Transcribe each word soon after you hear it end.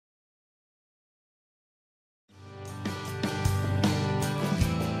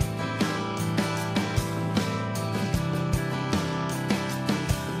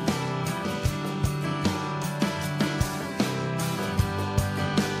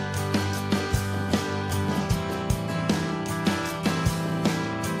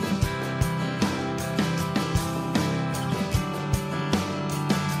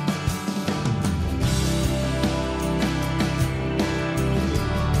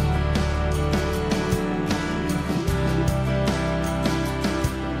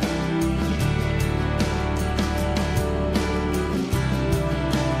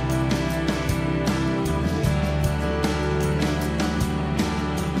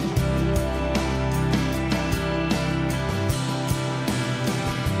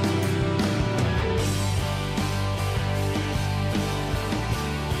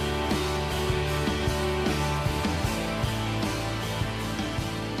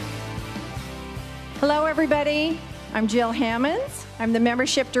Hello, everybody. I'm Jill Hammonds. I'm the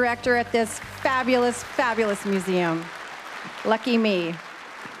membership director at this fabulous, fabulous museum. Lucky me.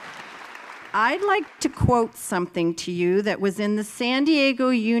 I'd like to quote something to you that was in the San Diego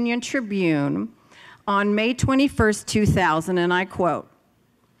Union Tribune on May 21st, 2000, and I quote,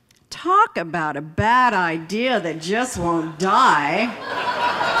 "Talk about a bad idea that just won't die."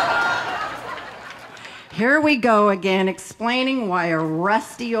 Here we go again, explaining why a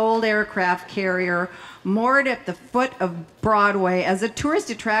rusty old aircraft carrier moored at the foot of Broadway as a tourist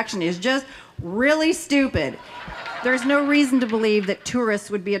attraction is just really stupid. There's no reason to believe that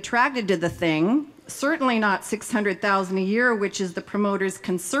tourists would be attracted to the thing, certainly not 600,000 a year, which is the promoter's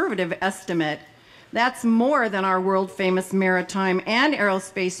conservative estimate. That's more than our world-famous maritime and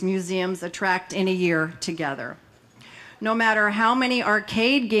aerospace museums attract in a year together. No matter how many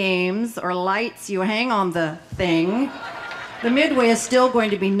arcade games or lights you hang on the thing, the Midway is still going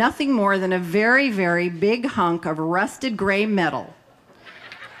to be nothing more than a very, very big hunk of rusted gray metal.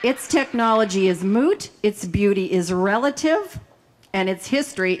 Its technology is moot, its beauty is relative, and its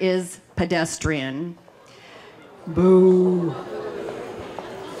history is pedestrian. Boo.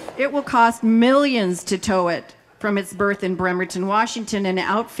 It will cost millions to tow it from its berth in Bremerton, Washington, and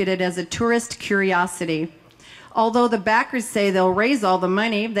outfit it as a tourist curiosity. Although the backers say they'll raise all the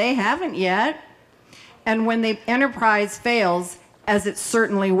money, they haven't yet. And when the enterprise fails, as it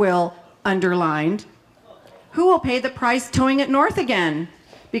certainly will, underlined, who will pay the price towing it north again?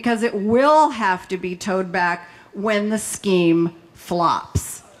 Because it will have to be towed back when the scheme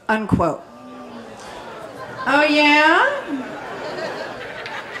flops, unquote. Oh yeah?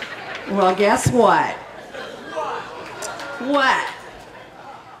 Well, guess what? What?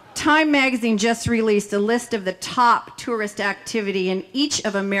 Time magazine just released a list of the top tourist activity in each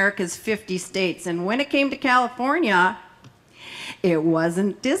of America's 50 states. And when it came to California, it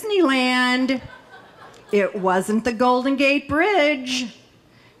wasn't Disneyland. It wasn't the Golden Gate Bridge.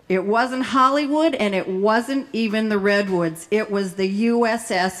 It wasn't Hollywood, and it wasn't even the Redwoods. It was the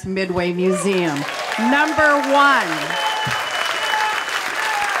USS Midway Museum. Number one.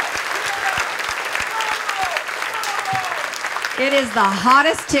 It is the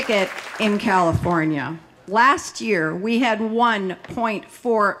hottest ticket in California. Last year, we had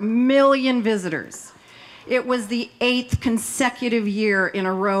 1.4 million visitors. It was the 8th consecutive year in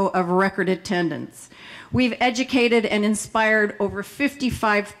a row of record attendance. We've educated and inspired over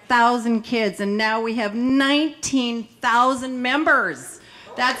 55,000 kids, and now we have 19,000 members.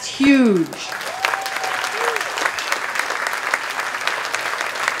 That's huge.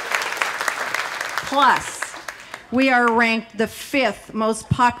 Plus, we are ranked the 5th most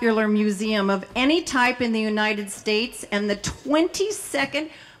popular museum of any type in the United States and the 22nd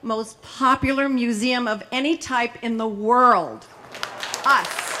most popular museum of any type in the world. Us.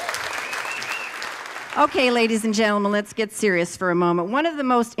 Okay, ladies and gentlemen, let's get serious for a moment. One of the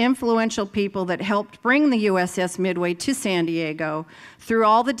most influential people that helped bring the USS Midway to San Diego through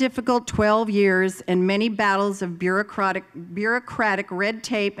all the difficult 12 years and many battles of bureaucratic red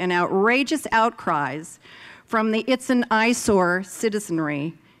tape and outrageous outcries from the "it's an eyesore"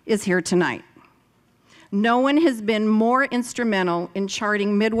 citizenry is here tonight. No one has been more instrumental in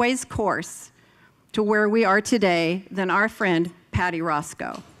charting Midway's course to where we are today than our friend Patty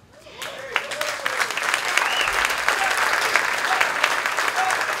Roscoe.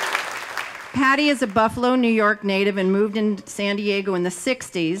 Patty is a Buffalo, New York native and moved into San Diego in the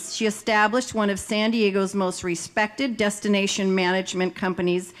 60s. She established one of San Diego's most respected destination management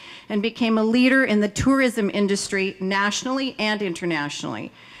companies and became a leader in the tourism industry nationally and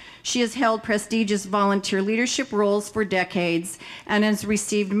internationally. She has held prestigious volunteer leadership roles for decades and has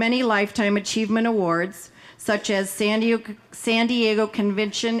received many Lifetime Achievement Awards, such as San Diego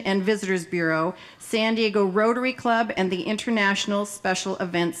Convention and Visitors Bureau, San Diego Rotary Club, and the International Special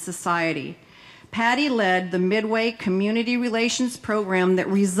Events Society. Patty led the Midway Community Relations program that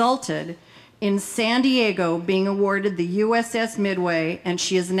resulted in San Diego being awarded the USS Midway, and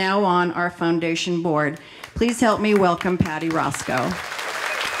she is now on our foundation board. Please help me welcome Patty Roscoe.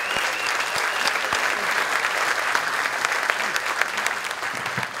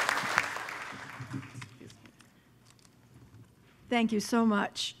 Thank you so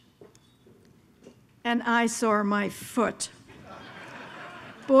much. An eyesore my foot.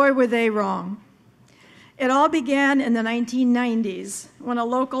 Boy, were they wrong. It all began in the 1990s when a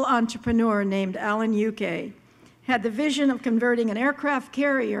local entrepreneur named Alan Uke had the vision of converting an aircraft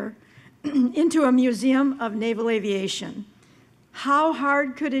carrier into a museum of naval aviation. How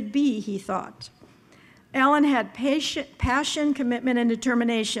hard could it be, he thought. Alan had passion, commitment, and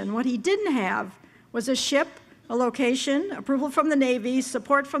determination. What he didn't have was a ship, a location, approval from the Navy,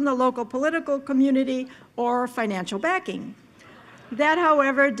 support from the local political community, or financial backing. That,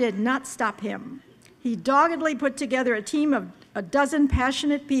 however, did not stop him. He doggedly put together a team of a dozen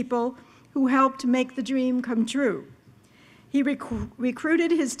passionate people who helped make the dream come true. He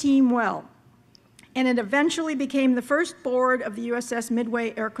recruited his team well, and it eventually became the first board of the USS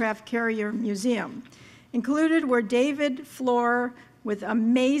Midway Aircraft Carrier Museum. Included were David Floor, with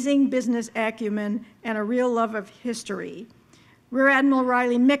amazing business acumen and a real love of history, Rear Admiral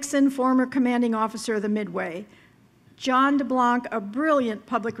Riley Mixon, former commanding officer of the Midway, John DeBlanc, a brilliant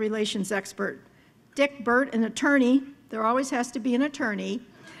public relations expert, Dick Burt, an attorney. There always has to be an attorney,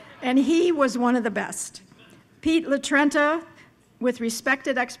 and he was one of the best. Pete LaTrenta, with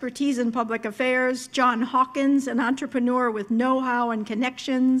respected expertise in public affairs, John Hawkins, an entrepreneur with know-how and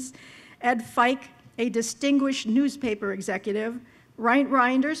connections, Ed Fike, a distinguished newspaper executive, Ryan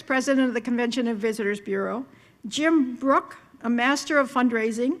Reinders, president of the Convention and Visitors Bureau, Jim Brook, a master of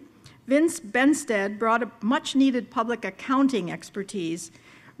fundraising, Vince Benstead brought a much-needed public accounting expertise,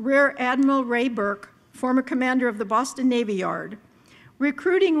 Rear Admiral Ray Burke, former commander of the Boston Navy Yard.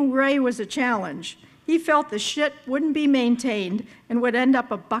 Recruiting Ray was a challenge. He felt the ship wouldn't be maintained and would end up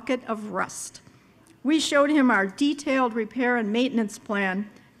a bucket of rust. We showed him our detailed repair and maintenance plan,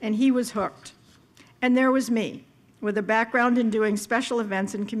 and he was hooked. And there was me, with a background in doing special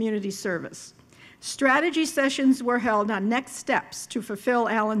events and community service. Strategy sessions were held on next steps to fulfill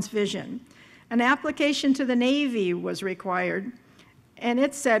Alan's vision. An application to the Navy was required, and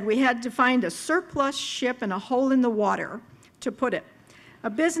it said we had to find a surplus ship and a hole in the water, to put it. A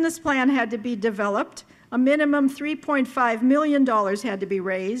business plan had to be developed, a minimum $3.5 million had to be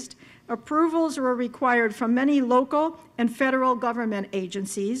raised, approvals were required from many local and federal government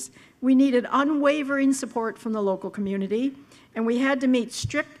agencies, we needed unwavering support from the local community, and we had to meet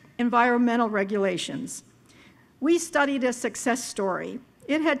strict environmental regulations. We studied a success story.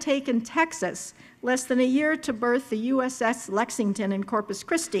 It had taken Texas less than a year to birth the USS Lexington in Corpus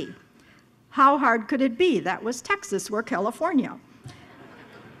Christi. How hard could it be? That was Texas, we're California.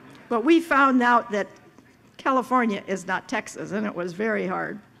 But we found out that California is not Texas, and it was very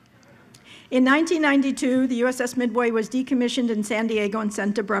hard. In 1992, the USS Midway was decommissioned in San Diego and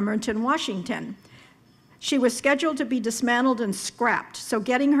sent to Bremerton, Washington. She was scheduled to be dismantled and scrapped, so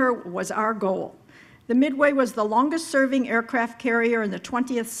getting her was our goal. The Midway was the longest-serving aircraft carrier in the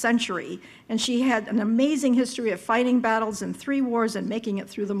 20th century, and she had an amazing history of fighting battles in 3 wars and making it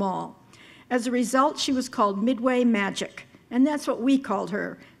through them all. As a result, she was called Midway Magic, and that's what we called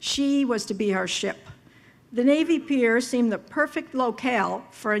her. She was to be our ship. The Navy Pier seemed the perfect locale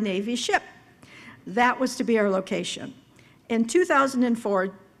for a Navy ship. That was to be our location. In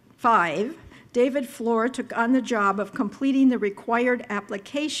 2004-05, David Floor took on the job of completing the required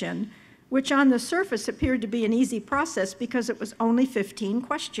application, which on the surface appeared to be an easy process because it was only 15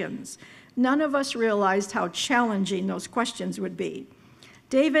 questions. None of us realized how challenging those questions would be.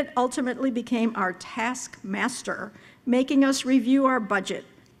 David ultimately became our taskmaster, making us review our budget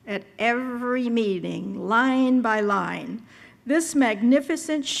at every meeting, line by line. This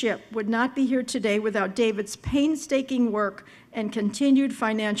magnificent ship would not be here today without David's painstaking work and continued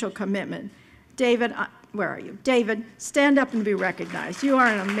financial commitment. David, where are you? David, stand up and be recognized. You are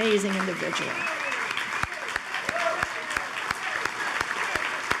an amazing individual.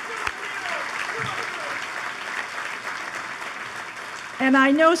 And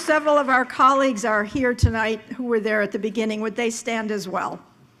I know several of our colleagues are here tonight who were there at the beginning. Would they stand as well?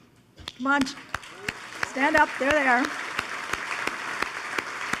 Come on, stand up, there they are.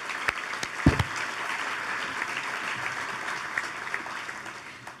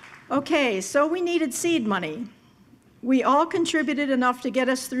 Okay, so we needed seed money. We all contributed enough to get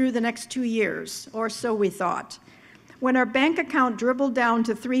us through the next 2 years, or so we thought. When our bank account dribbled down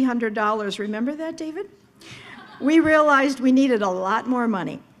to $300, remember that, David? We realized we needed a lot more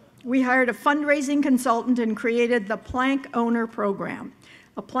money. We hired a fundraising consultant and created the Plank Owner Program.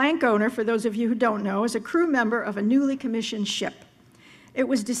 A plank owner, for those of you who don't know, is a crew member of a newly commissioned ship. It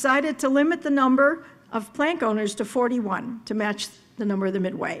was decided to limit the number of plank owners to 41 to match the number of the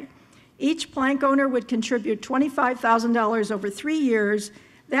Midway. Each plank owner would contribute $25,000 over 3 years.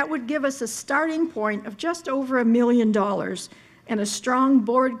 That would give us a starting point of just over $1 million and a strong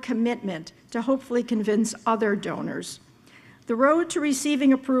board commitment to hopefully convince other donors. The road to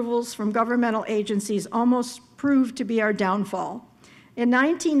receiving approvals from governmental agencies almost proved to be our downfall. In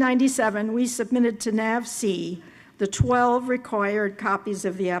 1997, we submitted to NAVC the 12 required copies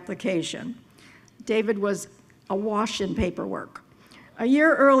of the application. David was awash in paperwork. A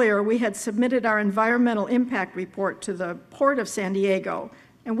year earlier, we had submitted our environmental impact report to the Port of San Diego,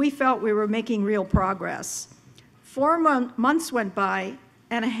 and we felt we were making real progress. Months went by,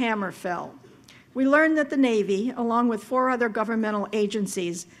 and a hammer fell. We learned that the Navy, along with 4 other governmental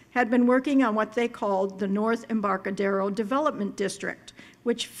agencies, had been working on what they called the North Embarcadero Development District,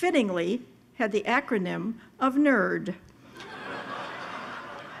 which fittingly had the acronym of NERD.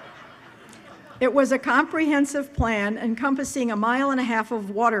 It was a comprehensive plan encompassing 1.5 miles of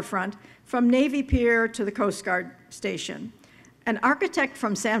waterfront from Navy Pier to the Coast Guard station. An architect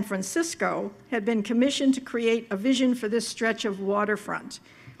from San Francisco had been commissioned to create a vision for this stretch of waterfront.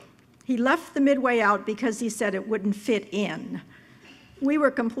 He left the Midway out because he said it wouldn't fit in. We were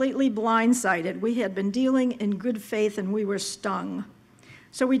completely blindsided. We had been dealing in good faith and we were stung.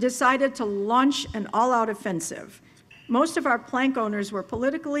 So we decided to launch an all-out offensive. Most of our plank owners were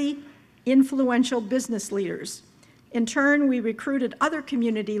politically influential business leaders. In turn, we recruited other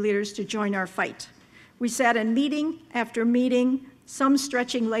community leaders to join our fight. We sat in meeting after meeting, some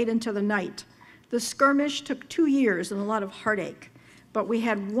stretching late into the night. The skirmish took 2 years and a lot of heartache, but we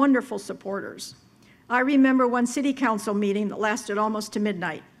had wonderful supporters. I remember one city council meeting that lasted almost to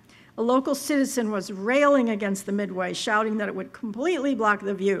midnight. A local citizen was railing against the Midway, shouting that it would completely block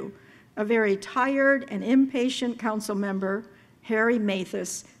the view. A very tired and impatient council member, Harry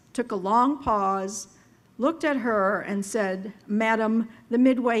Mathis, took a long pause, looked at her, and said, "Madam, the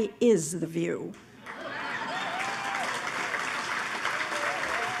Midway is the view."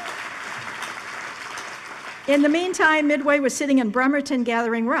 In the meantime, Midway was sitting in Bremerton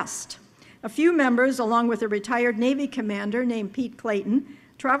gathering rust. A few members, along with a retired Navy commander named Pete Clayton,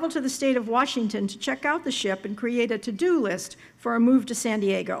 traveled to the state of Washington to check out the ship and create a to-do list for a move to San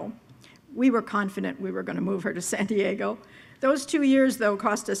Diego. We were confident we were going to move her to San Diego. Those 2 years, though,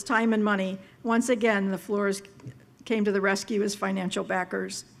 cost us time and money. Once again, the Floors came to the rescue as financial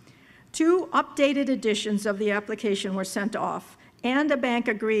backers. 2 updated editions of the application were sent off, and a bank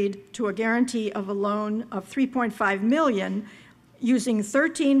agreed to a guarantee of a loan of $3.5 million using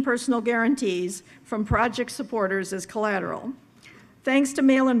 13 personal guarantees from project supporters as collateral. Thanks to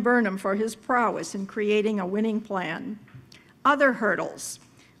Malin Burnham for his prowess in creating a winning plan. Other hurdles.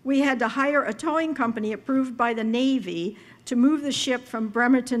 We had to hire a towing company approved by the Navy to move the ship from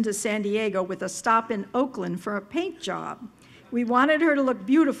Bremerton to San Diego with a stop in Oakland for a paint job. We wanted her to look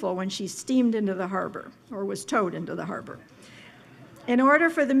beautiful when she steamed into the harbor, or was towed into the harbor. In order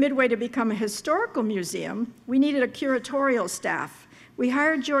for the Midway to become a historical museum, we needed a curatorial staff. We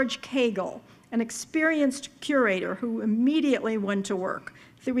hired George Cagle, an experienced curator who immediately went to work.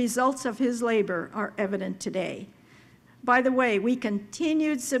 The results of his labor are evident today. By the way, we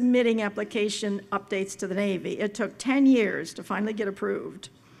continued submitting application updates to the Navy. It took 10 years to finally get approved.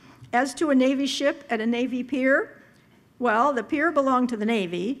 As to a Navy ship at a Navy pier, well, the pier belonged to the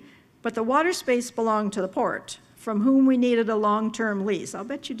Navy, but the water space belonged to the port, from whom we needed a long-term lease. I'll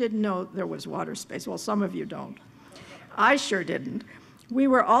bet you didn't know there was water space. Well, some of you don't. I sure didn't. We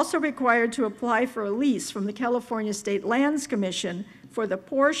were also required to apply for a lease from the California State Lands Commission for the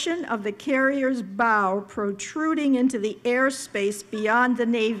portion of the carrier's bow protruding into the airspace beyond the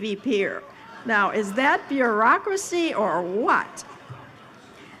Navy pier. Now, is that bureaucracy or what?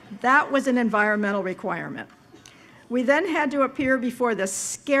 That was an environmental requirement. We then had to appear before the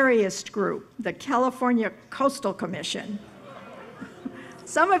scariest group, the California Coastal Commission.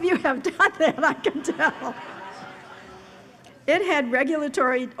 Some of you have done that, I can tell. It had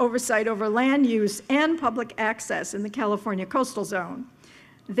regulatory oversight over land use and public access in the California coastal zone.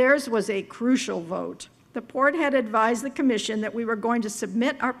 Theirs was a crucial vote. The port had advised the commission that we were going to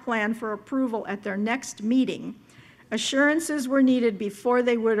submit our plan for approval at their next meeting. Assurances were needed before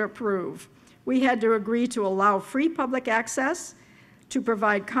they would approve. We had to agree to allow free public access, to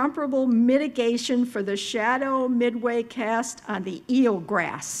provide comparable mitigation for the shadow Midway cast on the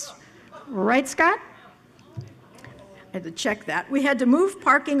eelgrass. Right, Scott? I had to check that. We had to move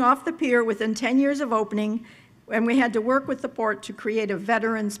parking off the pier within 10 years of opening, and we had to work with the port to create a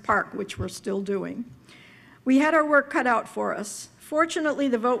veterans park, which we're still doing. We had our work cut out for us. Fortunately,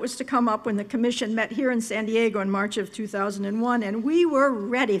 the vote was to come up when the commission met here in San Diego in March of 2001, and we were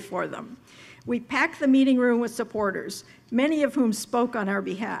ready for them. We packed the meeting room with supporters, many of whom spoke on our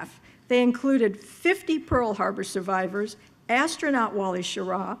behalf. They included 50 Pearl Harbor survivors, astronaut Wally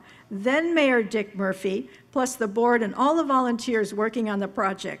Schirra, then Mayor Dick Murphy, plus the board and all the volunteers working on the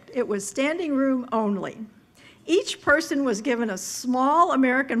project. It was standing room only. Each person was given a small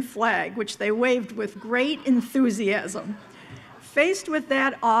American flag, which they waved with great enthusiasm. Faced with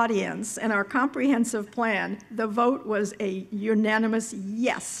that audience and our comprehensive plan, the vote was a unanimous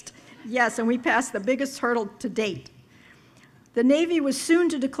yes. Yes, and we passed the biggest hurdle to date. The Navy was soon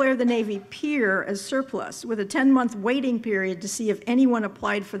to declare the Navy pier as surplus, with a 10-month waiting period to see if anyone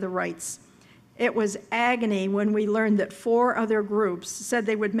applied for the rights. It was agony when we learned that 4 other groups said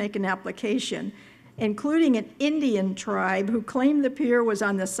they would make an application, including an Indian tribe who claimed the pier was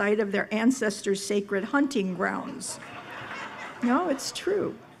on the site of their ancestors' sacred hunting grounds. No, it's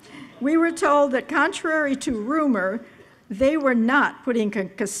true. We were told that contrary to rumor, they were not putting a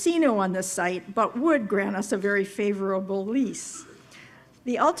casino on the site, but would grant us a very favorable lease.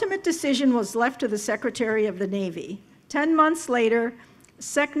 The ultimate decision was left to the Secretary of the Navy. 10 months later,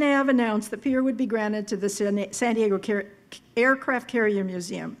 SecNav announced the pier would be granted to the San Diego Aircraft Carrier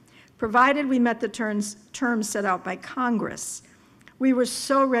Museum, provided we met the terms set out by Congress. We were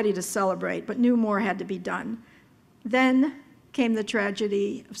so ready to celebrate, but knew more had to be done. Then came the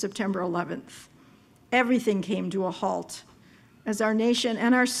tragedy of September 11th. Everything came to a halt as our nation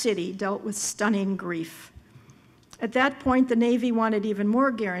and our city dealt with stunning grief. At that point, the Navy wanted even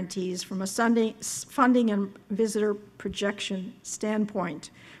more guarantees from a funding and visitor projection standpoint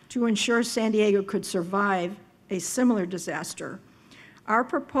to ensure San Diego could survive a similar disaster. Our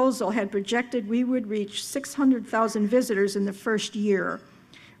proposal had projected we would reach 600,000 visitors in the first year.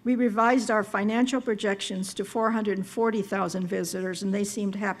 We revised our financial projections to 440,000 visitors, and they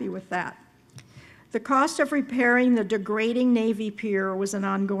seemed happy with that. The cost of repairing the degrading Navy pier was an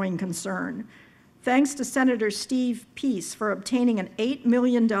ongoing concern. Thanks to Senator Steve Peace for obtaining an $8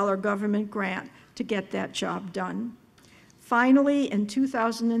 million government grant to get that job done. Finally, in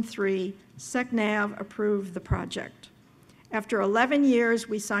 2003, SecNav approved the project. After 11 years,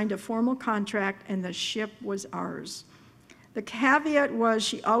 we signed a formal contract and the ship was ours. The caveat was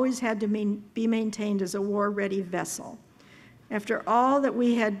she always had to be maintained as a war-ready vessel. After all that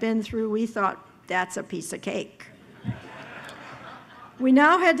we had been through, we thought, that's a piece of cake. We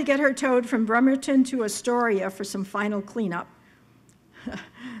now had to get her towed from Bremerton to Astoria for some final cleanup.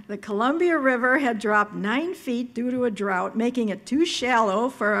 The Columbia River had dropped 9 feet due to a drought, making it too shallow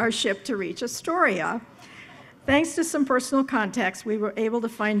for our ship to reach Astoria. Thanks to some personal contacts, we were able to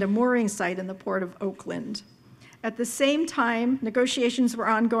find a mooring site in the Port of Oakland. At the same time, negotiations were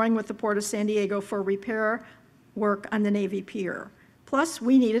ongoing with the Port of San Diego for repair work on the Navy pier. Plus,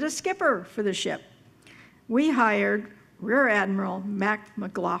 we needed a skipper for the ship. We hired Rear Admiral Mac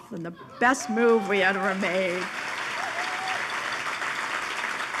McLaughlin, the best move we had ever made.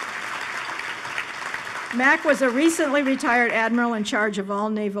 Mac was a recently retired admiral in charge of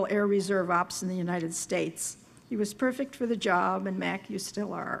all Naval Air Reserve ops in the United States. He was perfect for the job, and Mac, you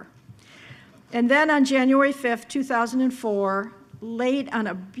still are. And then on January 5th, 2004, late on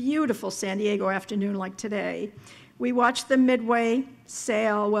a beautiful San Diego afternoon like today, we watched the Midway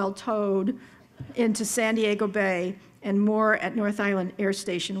sail well towed into San Diego Bay and moor at North Island Air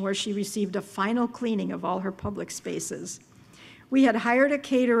Station, where she received a final cleaning of all her public spaces. We had hired a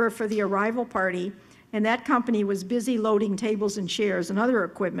caterer for the arrival party, and that company was busy loading tables and chairs and other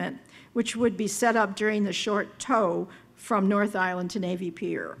equipment, which would be set up during the short tow from North Island to Navy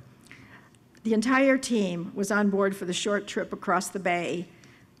Pier. The entire team was on board for the short trip across the bay.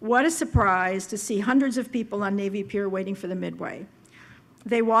 What a surprise to see hundreds of people on Navy Pier waiting for the Midway.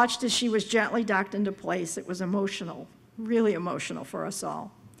 They watched as she was gently docked into place. It was emotional, really emotional for us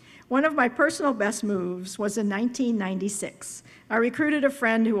all. One of my personal best moves was in 1996. I recruited a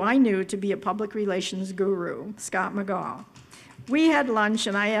friend who I knew to be a public relations guru, Scott McGaw. We had lunch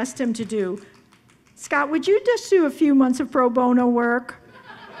and I asked him to do, Scott, would you just do a few months of pro bono work?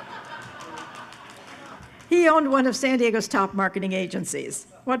 He owned one of San Diego's top marketing agencies.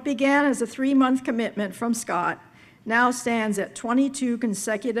 What began as a 3-month commitment from Scott now stands at 22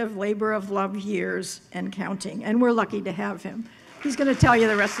 consecutive labor of love years and counting, and we're lucky to have him. He's going to tell you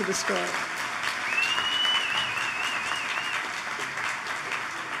the rest of the story.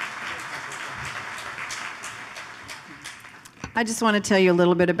 I just want to tell you a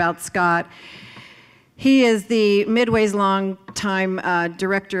little bit about Scott. He is the Midway's longtime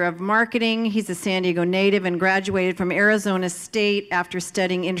director of marketing. He's a San Diego native and graduated from Arizona State after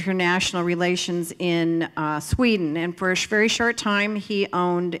studying international relations in Sweden. And for a very short time, he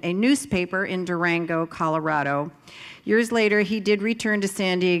owned a newspaper in Durango, Colorado. Years later, he did return to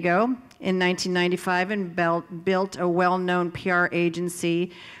San Diego in 1995 and built a well-known PR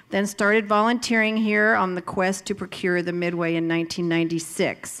agency, then started volunteering here on the quest to procure the Midway in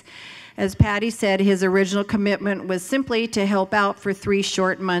 1996. As Patty said, his original commitment was simply to help out for 3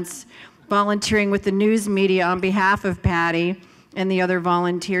 short months, volunteering with the news media on behalf of Patty and the other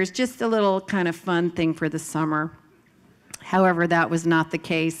volunteers, just a little kind of fun thing for the summer. However, that was not the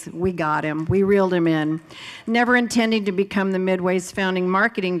case. We got him. We reeled him in. Never intending to become the Midway's founding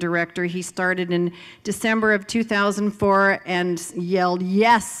marketing director, he started in December of 2004 and yelled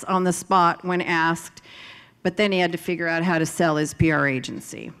yes on the spot when asked, but then he had to figure out how to sell his PR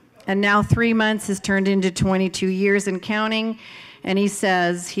agency. And now 3 months has turned into 22 years and counting. And he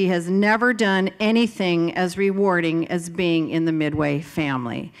says he has never done anything as rewarding as being in the Midway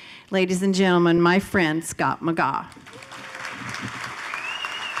family. Ladies and gentlemen, my friend, Scott McGaugh.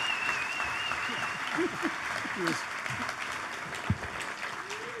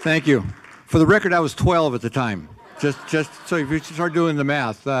 Thank you. For the record, I was 12 at the time. Just so if you start doing the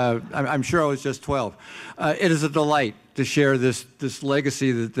math, I'm sure I was just 12. It is a delight to share this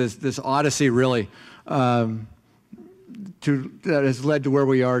legacy, this odyssey, really, that has led to where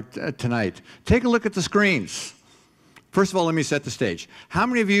we are tonight. Take a look at the screens. First of all, let me set the stage. How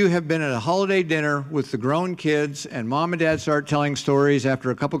many of you have been at a holiday dinner with the grown kids and mom and dad start telling stories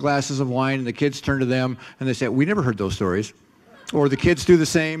after a couple glasses of wine and the kids turn to them and they say, we never heard those stories. Or the kids do the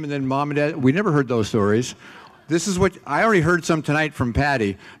same and then mom and dad, we never heard those stories. This is what, I already heard some tonight from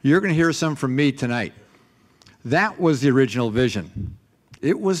Patty. You're going to hear some from me tonight. That was the original vision.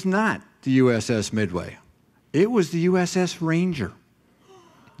 It was not the USS Midway. It was the USS Ranger.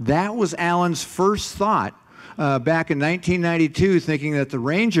 That was Alan's first thought back in 1992, thinking that the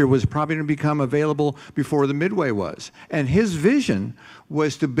Ranger was probably going to become available before the Midway was. And his vision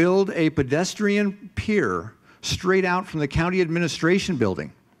was to build a pedestrian pier straight out from the county administration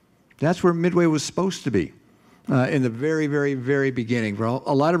building. That's where Midway was supposed to be. In the very, very, very beginning. For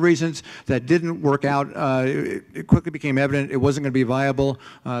a lot of reasons that didn't work out, it quickly became evident it wasn't going to be viable.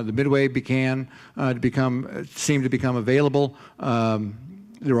 The Midway seemed to become available.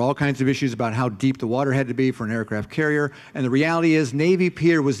 There were all kinds of issues about how deep the water had to be for an aircraft carrier. And the reality is Navy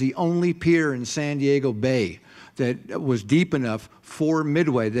Pier was the only pier in San Diego Bay that was deep enough for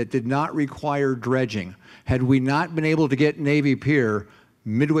Midway that did not require dredging. Had we not been able to get Navy Pier,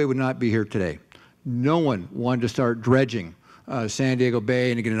 Midway would not be here today. No one wanted to start dredging San Diego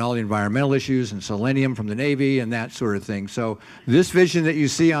Bay and get into all the environmental issues and selenium from the Navy and that sort of thing. So this vision that you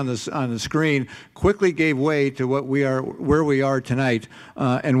see on the screen quickly gave way to what we are, where we are tonight,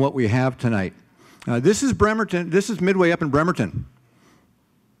 and what we have tonight. This is Bremerton. This is Midway up in Bremerton,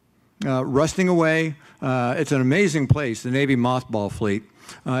 rusting away. It's an amazing place, the Navy mothball fleet.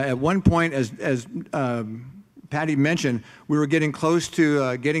 At one point, as Patty mentioned, we were getting close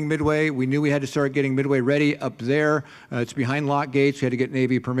to getting Midway. We knew we had to start getting Midway ready up there. It's behind lock gates. We had to get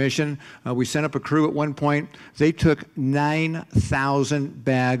Navy permission. We sent up a crew at one point. They took 9,000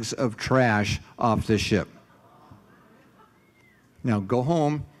 bags of trash off this ship. Now go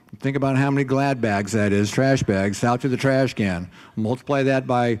home and think about how many Glad bags that is, trash bags, out to the trash can. Multiply that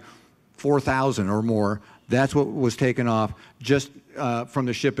by 4,000 or more. That's what was taken off just from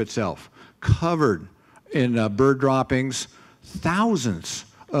the ship itself. Covered in bird droppings, thousands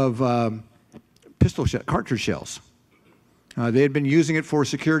of cartridge shells. They had been using it for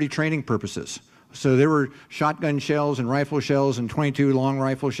security training purposes. So there were shotgun shells and rifle shells and 22 long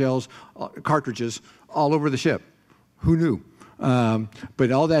rifle shells, cartridges, all over the ship. Who knew?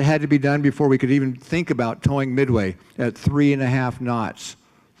 But all that had to be done before we could even think about towing Midway at 3.5 knots,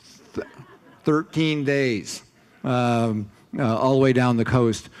 13 days. All the way down the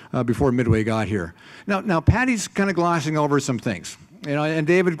coast before Midway got here. Now Patty's kind of glossing over some things, and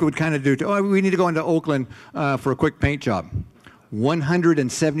David would kind of do, we need to go into Oakland for a quick paint job.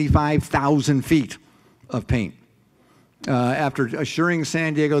 175,000 feet of paint. After assuring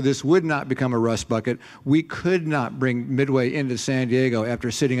San Diego this would not become a rust bucket, we could not bring Midway into San Diego after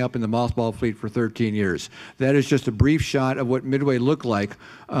sitting up in the mothball fleet for 13 years. That is just a brief shot of what Midway looked like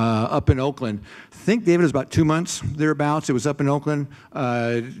up in Oakland. I think, David, it was about 2 months, thereabouts. It was up in Oakland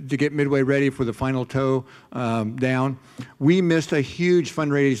to get Midway ready for the final tow down. We missed a huge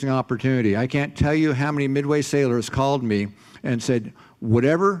fundraising opportunity. I can't tell you how many Midway sailors called me and said,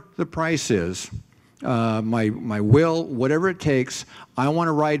 whatever the price is, my will, whatever it takes, I want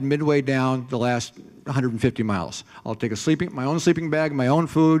to ride Midway down the last 150 miles. I'll take my own sleeping bag, my own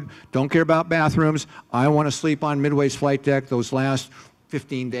food, don't care about bathrooms. I want to sleep on Midway's flight deck those last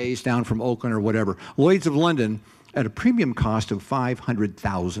 15 days down from Oakland or whatever. Lloyd's of London, at a premium cost of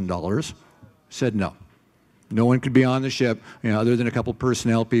 $500,000, said no. No one could be on the ship, other than a couple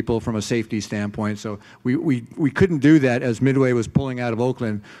personnel people from a safety standpoint. So we couldn't do that as Midway was pulling out of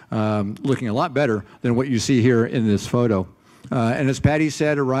Oakland, looking a lot better than what you see here in this photo. And as Patty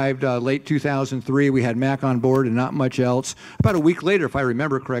said, arrived late 2003. We had Mac on board and not much else. About a week later, if I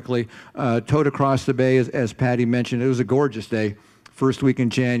remember correctly, towed across the bay, as Patty mentioned. It was a gorgeous day, first week in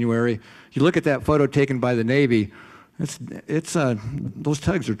January. You look at that photo taken by the Navy. Those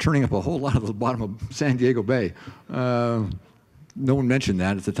tugs are turning up a whole lot of the bottom of San Diego Bay. No one mentioned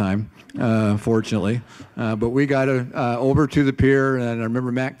that at the time, fortunately. But we got over to the pier, and I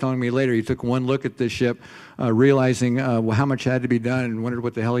remember Mac telling me later he took one look at this ship, realizing how much had to be done and wondered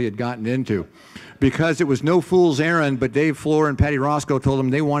what the hell he had gotten into. Because it was no fool's errand, but Dave Floor and Patty Roscoe told him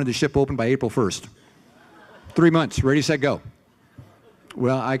they wanted the ship open by April 1st. 3 months, ready, set, go.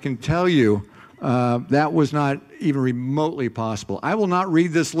 Well, I can tell you that was not even remotely possible. I will not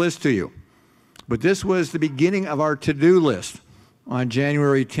read this list to you, but this was the beginning of our to-do list on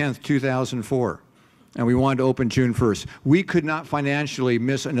January 10th, 2004, and we wanted to open June 1st. We could not financially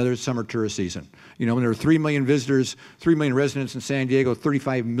miss another summer tourist season. You know, when there are 3 million visitors, 3 million residents in San Diego,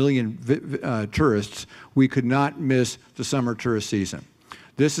 35 million tourists, we could not miss the summer tourist season.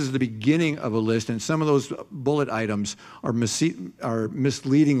 This is the beginning of a list, and some of those bullet items are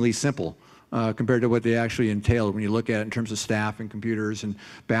misleadingly simple compared to what they actually entail when you look at it in terms of staff and computers and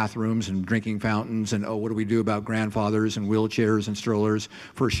bathrooms and drinking fountains and, oh, what do we do about grandfathers and wheelchairs and strollers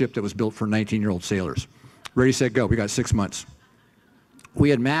for a ship that was built for 19-year-old sailors? Ready, set, go. We got 6 months. We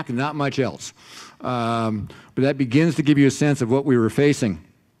had Mac and not much else. But that begins to give you a sense of what we were facing.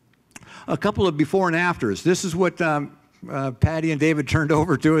 A couple of before and afters. This is what Patty and David turned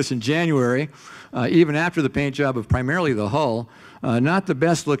over to us in January, even after the paint job of primarily the hull. Not the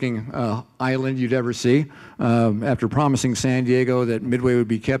best looking island you'd ever see. After promising San Diego that Midway would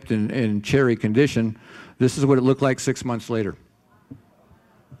be kept in cherry condition, this is what it looked like 6 months later.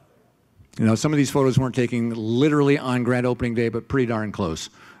 You know, some of these photos weren't taken literally on grand opening day, but pretty darn close.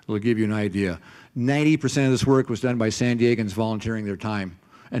 It'll give you an idea. 90% of this work was done by San Diegans volunteering their time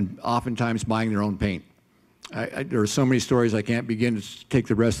and oftentimes buying their own paint. There are so many stories I can't begin to take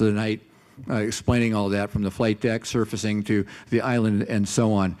the rest of the night explaining all that, from the flight deck, surfacing to the island and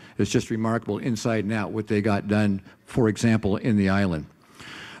so on. It's just remarkable inside and out what they got done, for example, in the island.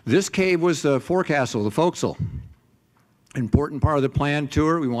 This cave was the forecastle, the forecastle. Important part of the planned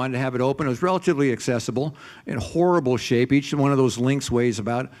tour. We wanted to have it open. It was relatively accessible, in horrible shape. Each one of those links weighs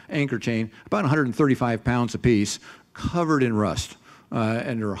about, anchor chain, about 135 pounds apiece, covered in rust.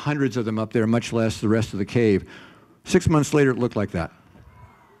 And there are hundreds of them up there, much less the rest of the cave. 6 months later, it looked like that.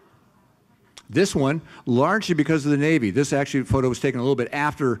 This one, largely because of the Navy. This actually photo was taken a little bit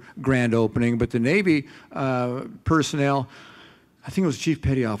after grand opening, but the Navy personnel, I think it was chief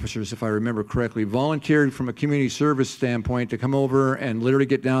petty officers, if I remember correctly, volunteered from a community service standpoint to come over and literally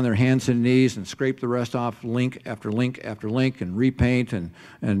get down their hands and knees and scrape the rust off link after link after link and repaint, and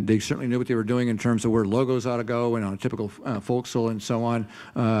they certainly knew what they were doing in terms of where logos ought to go and on a typical forecastle and so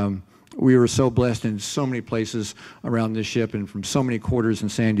on. We were so blessed in so many places around this ship and from so many quarters in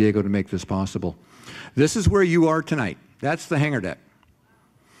San Diego to make this possible. This is where you are tonight. That's the hangar deck.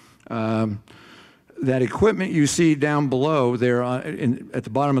 That equipment you see down below there at the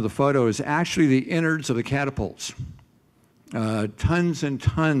bottom of the photo is actually the innards of the catapults. Tons and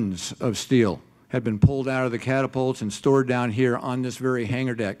tons of steel had been pulled out of the catapults and stored down here on this very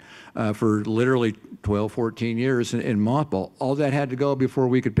hangar deck for literally 12, 14 years in mothball. All that had to go before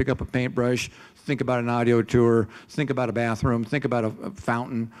we could pick up a paintbrush, think about an audio tour, think about a bathroom, think about a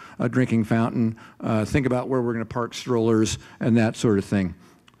fountain, a drinking fountain, think about where we're going to park strollers and that sort of thing.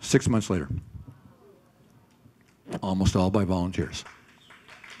 6 months later. Almost all by volunteers.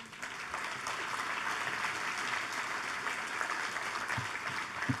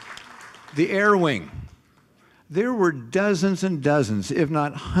 The air wing. There were dozens and dozens, if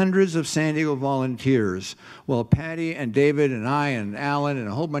not hundreds, of San Diego volunteers while Patty and David and I and Alan and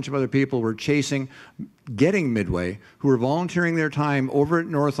a whole bunch of other people were getting Midway, who were volunteering their time over at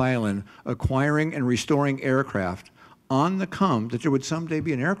North Island, acquiring and restoring aircraft on the come that there would someday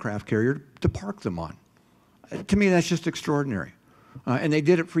be an aircraft carrier to park them on. To me, that's just extraordinary. And they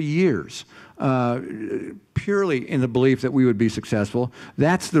did it for years, purely in the belief that we would be successful.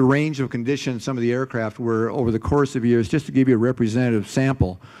 That's the range of condition some of the aircraft were over the course of years, just to give you a representative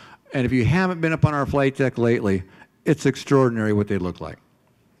sample. And if you haven't been up on our flight deck lately, it's extraordinary what they look like.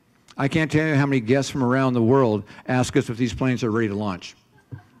 I can't tell you how many guests from around the world ask us if these planes are ready to launch.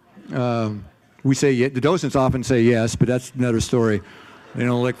 We say, the docents often say yes, but that's another story. They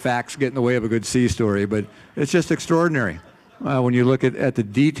don't let facts get in the way of a good sea story, but it's just extraordinary when you look at the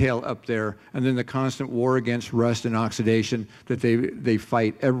detail up there and then the constant war against rust and oxidation that they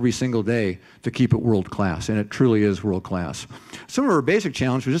fight every single day to keep it world class, and it truly is world class. Some of our basic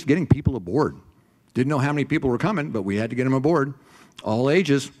challenge was just getting people aboard. Didn't know how many people were coming, but we had to get them aboard, all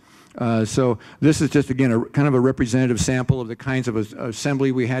ages. So this is just, again, a kind of a representative sample of the kinds of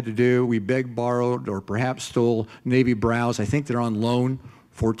assembly we had to do. We begged, borrowed, or perhaps stole Navy brows. I think they're on loan.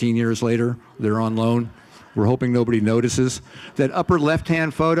 14 years later, they're on loan. We're hoping nobody notices. That upper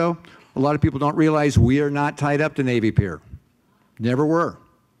left-hand photo, a lot of people don't realize we are not tied up to Navy Pier. Never were.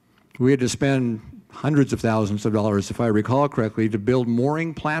 We had to spend hundreds of thousands of dollars, if I recall correctly, to build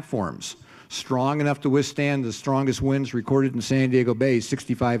mooring platforms strong enough to withstand the strongest winds recorded in San Diego Bay,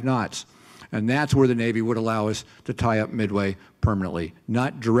 65 knots. And that's where the Navy would allow us to tie up Midway permanently,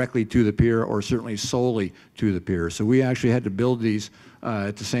 not directly to the pier or certainly solely to the pier. So we actually had to build these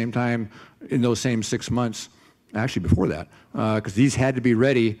at the same time in those same 6 months, actually before that, because these had to be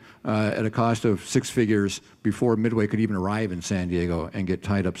ready at a cost of 6 figures before Midway could even arrive in San Diego and get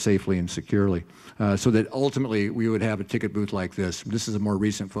tied up safely and securely. So that ultimately we would have a ticket booth like this. This is a more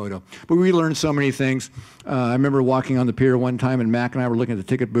recent photo. But we learned so many things. I remember walking on the pier one time and Mac and I were looking at the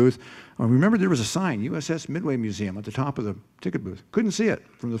ticket booth. I remember there was a sign, USS Midway Museum, at the top of the ticket booth. Couldn't see it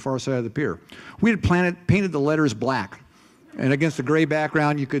from the far side of the pier. We had painted the letters black. And against a gray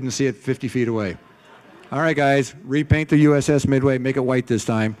background, you couldn't see it 50 feet away. All right, guys, repaint the USS Midway, make it white this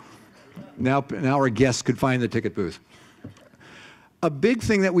time. Now our guests could find the ticket booth. A big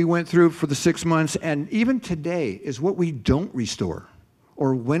thing that we went through for the 6 months, and even today, is what we don't restore,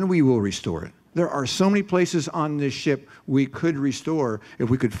 or when we will restore it. There are so many places on this ship we could restore if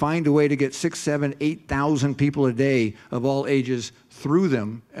we could find a way to get 6,000, 7,000, 8,000 people a day of all ages through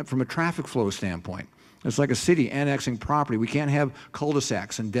them from a traffic flow standpoint. It's like a city annexing property. We can't have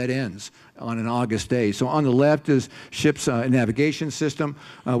cul-de-sacs and dead ends on an August day. So on the left is ship's navigation system.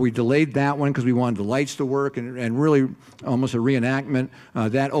 We delayed that one because we wanted the lights to work and really almost a reenactment.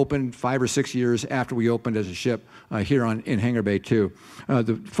 That opened 5 or 6 years after we opened as a ship here in Hangar Bay 2.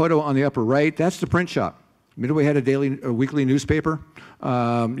 The photo on the upper right, that's the print shop. Midway had a weekly newspaper.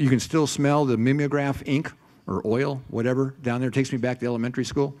 You can still smell the mimeograph ink or oil, whatever, down there. It takes me back to elementary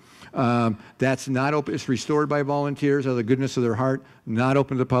school. That's not open. It's restored by volunteers out of the goodness of their heart, not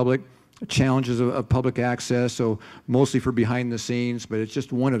open to the public. Challenges of public access, so mostly for behind the scenes, but it's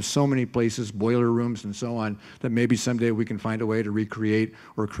just one of so many places, boiler rooms and so on, that maybe someday we can find a way to recreate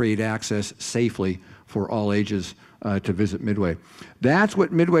or create access safely for all ages to visit Midway. That's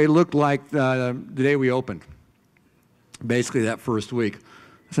what Midway looked like the day we opened, basically that first week.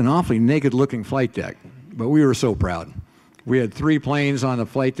 It's an awfully naked-looking flight deck, but we were so proud. We had 3 planes on the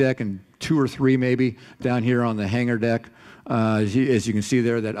flight deck and 2 or 3 maybe down here on the hangar deck. As you can see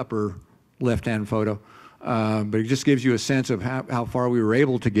there, that upper left-hand photo. But it just gives you a sense of how far we were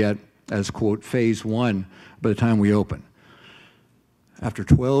able to get as, quote, phase 1 by the time we opened. After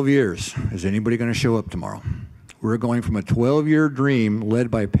 12 years, is anybody going to show up tomorrow? We're going from a 12-year dream led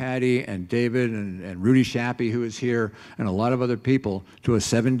by Patty and David and Rudy Shappy, who is here, and a lot of other people, to a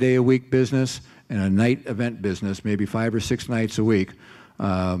 7-day-a-week business and a night event business, maybe 5 or 6 nights a week.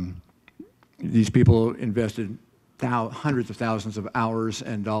 These people invested hundreds of thousands of hours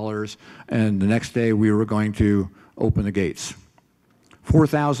and dollars, and the next day we were going to open the gates.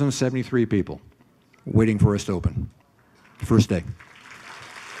 4,073 people waiting for us to open. First day.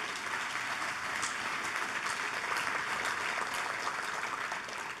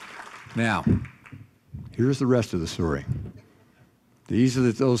 Now, here's the rest of the story. These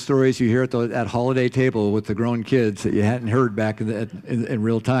are those stories you hear at that holiday table with the grown kids that you hadn't heard back in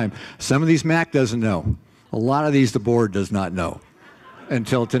real time. Some of these Mac doesn't know. A lot of these the board does not know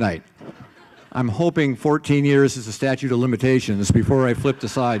until tonight. I'm hoping 14 years is the statute of limitations before I flip the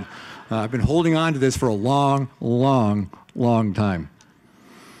side. I've been holding on to this for a long, long, long time.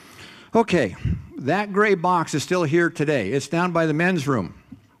 Okay, that gray box is still here today. It's down by the men's room.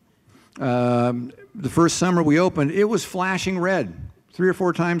 The first summer we opened, it was flashing red 3 or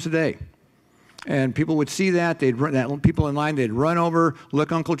 4 times a day. And people would see that, people in line, they'd run over,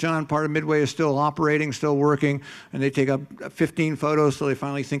 look, Uncle John, part of Midway is still operating, still working, and they take up 15 photos till they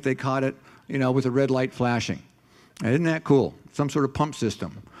finally think they caught it, with a red light flashing. And isn't that cool? Some sort of pump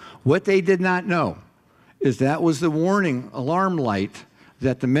system. What they did not know is that was the warning alarm light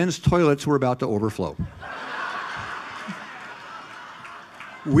that the men's toilets were about to overflow.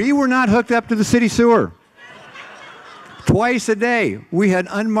 We were not hooked up to the city sewer. Twice a day, we had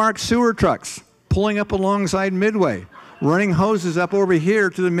unmarked sewer trucks pulling up alongside Midway, running hoses up over here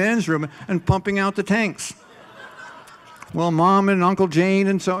to the men's room and pumping out the tanks. Well, Mom and Uncle Jane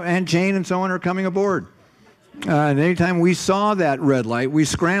and Aunt Jane and so on are coming aboard. And anytime we saw that red light, we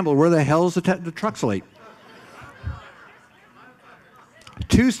scrambled. Where the hell's the truck's late?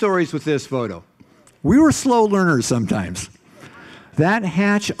 2 stories with this photo. We were slow learners sometimes. That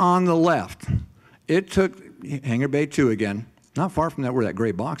hatch on the left, it took Hangar Bay 2 again, not far from that where that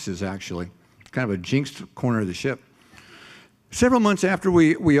gray box is actually. It's kind of a jinxed corner of the ship. Several months after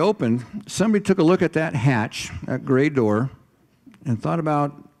we opened, somebody took a look at that hatch, that gray door, and thought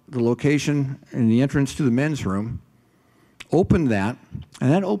about the location and the entrance to the men's room, opened that, and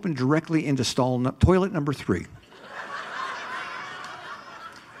that opened directly into toilet number 3.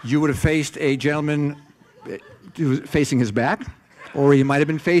 You would have faced a gentleman facing his back, or he might have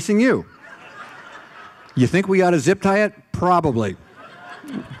been facing you. You think we ought to zip tie it? Probably.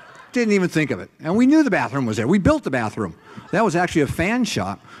 Didn't even think of it. And we knew the bathroom was there. We built the bathroom. That was actually a fan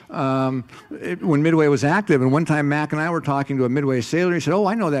shop when Midway was active. And one time Mac and I were talking to a Midway sailor. He said, "Oh,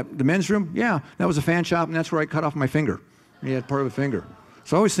 I know that. The men's room? Yeah, that was a fan shop, and that's where I cut off my finger." He had part of a finger.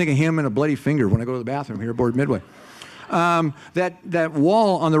 So I always think of him and a bloody finger when I go to the bathroom here aboard Midway. That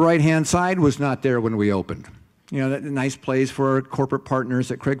wall on the right-hand side was not there when we opened. You know, that nice place for our corporate partners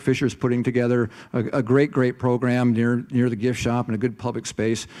that Craig Fisher's putting together, a great program near the gift shop and a good public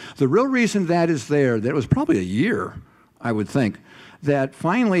space. The real reason that is there, that it was probably a year, I would think, that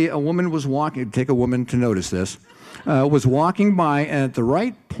finally a woman was walking, it'd take a woman to notice this, was walking by, and at the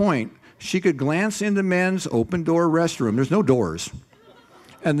right point, she could glance in the men's open door restroom. There's no doors.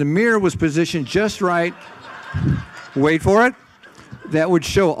 And the mirror was positioned just right, wait for it, that would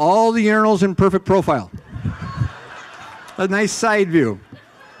show all the urinals in perfect profile. A nice side view.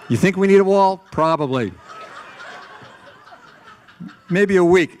 You think we need a wall? Probably. Maybe a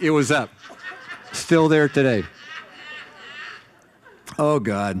week, it was up. Still there today. Oh,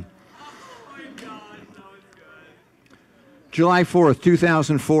 God. July 4th,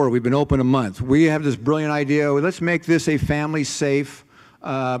 2004, we've been open a month. We have this brilliant idea, let's make this a family-safe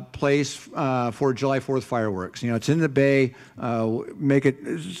place for July 4th fireworks. You know, it's in the bay. Make it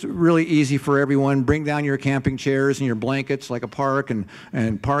really easy for everyone. Bring down your camping chairs and your blankets like a park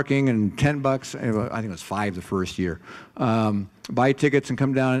and parking and $10. I think it was $5 the first year. Buy tickets and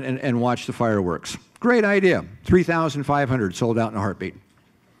come down and watch the fireworks. Great idea. 3,500 sold out in a heartbeat.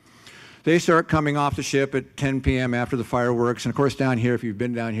 They start coming off the ship at 10 p.m. after the fireworks. And of course down here, if you've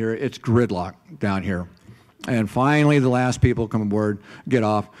been down here, it's gridlock down here. And finally, the last people come aboard, get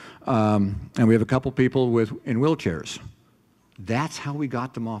off, and we have a couple people in wheelchairs. That's how we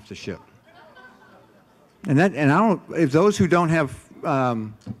got them off the ship. And I don't. If those who don't have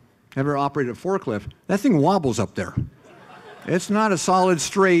ever operated a forklift, that thing wobbles up there. It's not a solid,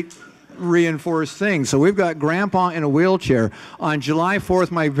 straight, reinforced thing. So we've got Grandpa in a wheelchair. On July 4th,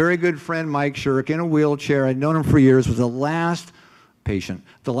 my very good friend Mike Shirk in a wheelchair. I'd known him for years. Was the last patient,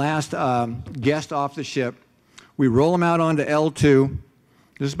 the last guest off the ship. We roll him out onto L2.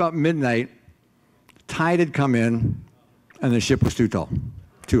 This is about midnight. Tide had come in, and the ship was too tall,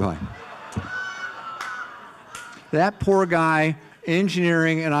 too high. That poor guy,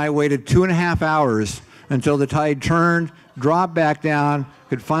 engineering, and I waited 2.5 hours until the tide turned, dropped back down,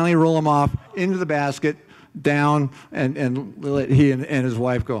 could finally roll him off into the basket, down, and let he and his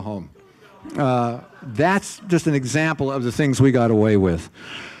wife go home. That's just an example of the things we got away with.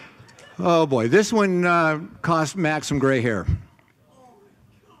 Oh boy, this one cost Max some gray hair.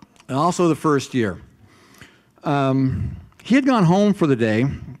 And also the first year. He had gone home for the day,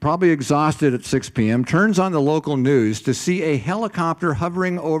 probably exhausted at 6 p.m., turns on the local news to see a helicopter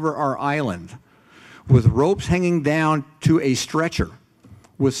hovering over our island with ropes hanging down to a stretcher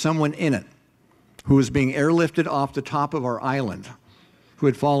with someone in it who was being airlifted off the top of our island, who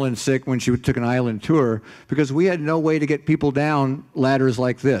had fallen sick when she took an island tour, because we had no way to get people down ladders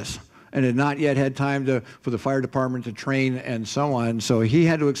like this, and had not yet had time for the fire department to train and so on. So he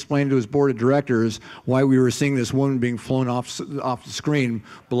had to explain to his board of directors why we were seeing this woman being flown off the screen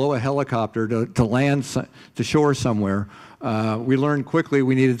below a helicopter to land to shore somewhere. We learned quickly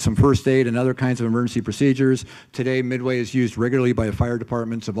we needed some first aid and other kinds of emergency procedures. Today, Midway is used regularly by fire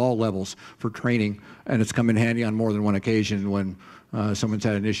departments of all levels for training, and it's come in handy on more than one occasion when someone's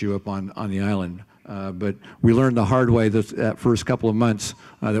had an issue up on the island. But we learned the hard way that first couple of months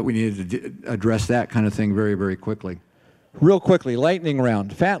that we needed to address that kind of thing very, very quickly. Real quickly, lightning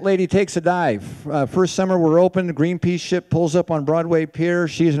round. Fat lady takes a dive. First summer we're open, the Greenpeace ship pulls up on Broadway Pier.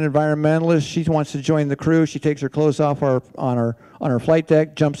 She's an environmentalist. She wants to join the crew. She takes her clothes off on her flight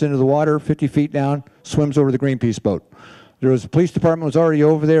deck, jumps into the water 50 feet down, swims over the Greenpeace boat. The police department was already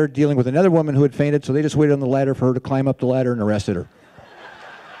over there dealing with another woman who had fainted, so they just waited on the ladder for her to climb up the ladder and arrested her.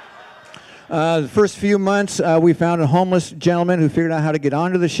 The first few months, we found a homeless gentleman who figured out how to get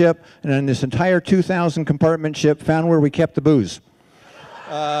onto the ship, and on this entire 2,000 compartment ship, found where we kept the booze.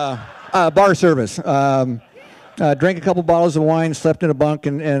 Bar service. Drank a couple bottles of wine, slept in a bunk,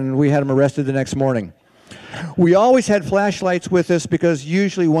 and we had him arrested the next morning. We always had flashlights with us because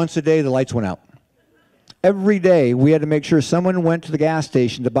usually once a day the lights went out. Every day we had to make sure someone went to the gas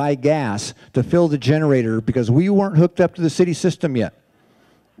station to buy gas to fill the generator because we weren't hooked up to the city system yet.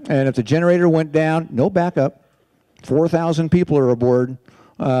 And if the generator went down, no backup. 4,000 people are aboard,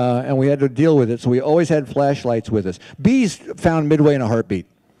 and we had to deal with it. So we always had flashlights with us. Bees found Midway in a heartbeat.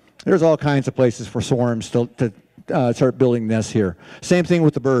 There's all kinds of places for swarms to start building nests here. Same thing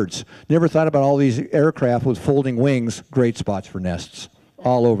with the birds. Never thought about all these aircraft with folding wings, great spots for nests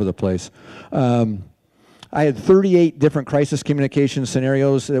all over the place. I had 38 different crisis communication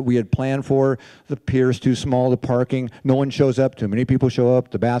scenarios that we had planned for. The pier's too small, the parking, no one shows up, too many people show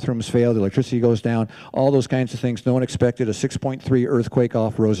up, the bathrooms fail, the electricity goes down, all those kinds of things. No one expected a 6.3 earthquake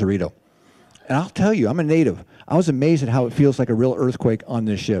off Rosarito. And I'll tell you, I'm a native. I was amazed at how it feels like a real earthquake on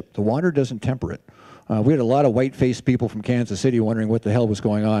this ship. The water doesn't temper it. We had a lot of white-faced people from Kansas City wondering what the hell was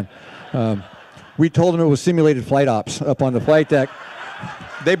going on. We told them it was simulated flight ops up on the flight deck.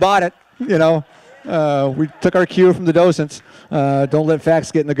 They bought it, you know. We took our cue from the docents. Don't let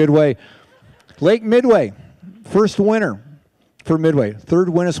facts get in the good way. Lake Midway, first winter for Midway. Third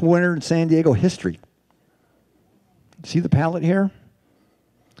winnest winter in San Diego history. See the palette here?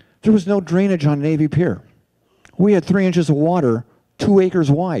 There was no drainage on Navy Pier. We had 3 inches of water, 2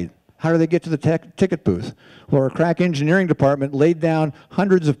 acres wide. How do they get to the ticket booth? Well, our crack engineering department laid down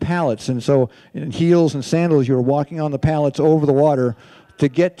hundreds of pallets, and so in heels and sandals, you were walking on the pallets over the water to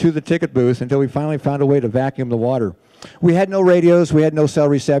get to the ticket booth until we finally found a way to vacuum the water. We had no radios, we had no cell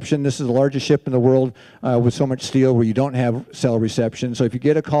reception. This is the largest ship in the world with so much steel where you don't have cell reception. So if you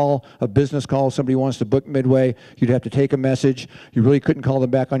get a call, a business call, somebody wants to book Midway, you'd have to take a message. You really couldn't call them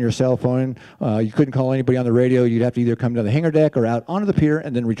back on your cell phone. You couldn't call anybody on the radio. You'd have to either come to the hangar deck or out onto the pier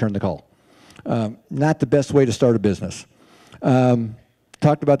and then return the call. Not the best way to start a business.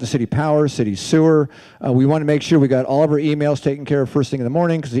 Talked about the city power, city sewer. We want to make sure we got all of our emails taken care of first thing in the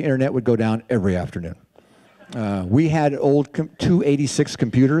morning because the internet would go down every afternoon. We had old 286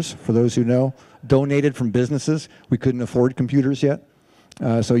 computers, for those who know, donated from businesses. We couldn't afford computers yet.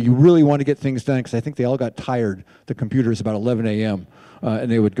 So you really want to get things done because I think they all got tired, the computers, about 11 a.m.,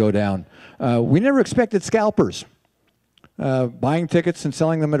 and they would go down. We never expected scalpers, buying tickets and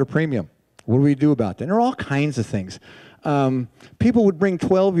selling them at a premium. What do we do about that? And there are all kinds of things. People would bring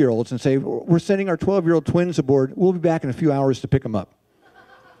 12-year-olds and say, we're sending our 12-year-old twins aboard. We'll be back in a few hours to pick them up.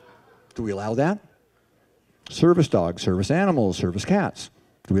 Do we allow that? Service dogs, service animals, service cats.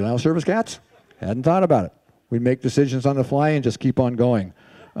 Do we allow service cats? Hadn't thought about it. We make decisions on the fly and just keep on going.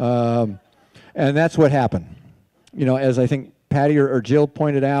 And that's what happened. You know, as I think Patty or Jill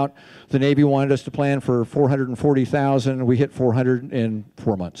pointed out, the Navy wanted us to plan for 440,000. We hit 400 in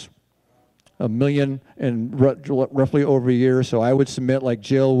 4 months. $1 million in roughly over a year. So I would submit, like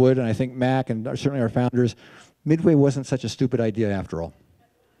Jill would, and I think Mac and certainly our founders, Midway wasn't such a stupid idea after all.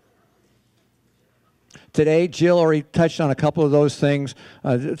 Today, Jill already touched on a couple of those things.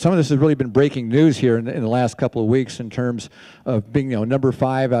 Some of this has really been breaking news here in the last couple of weeks in terms of being, number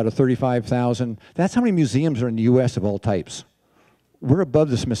 5 out of 35,000. That's how many museums are in the U.S. of all types. We're above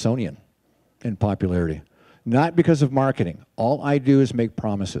the Smithsonian in popularity, not because of marketing. All I do is make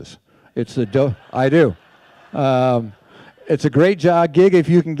promises. It's the I do. It's a great job gig if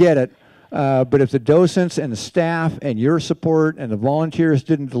you can get it. But if the docents and the staff and your support and the volunteers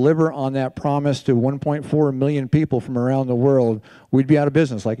didn't deliver on that promise to 1.4 million people from around the world, we'd be out of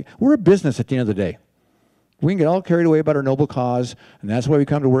business. Like, we're a business at the end of the day. We can get all carried away about our noble cause, and that's why we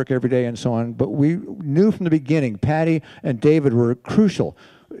come to work every day and so on. But we knew from the beginning, Patty and David were crucial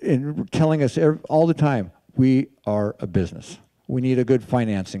in telling us all the time, we are a business. We need a good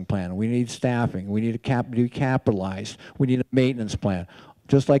financing plan. We need staffing. We need to be capitalized. We need a maintenance plan.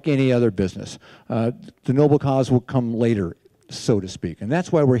 Just like any other business. The noble cause will come later, so to speak. And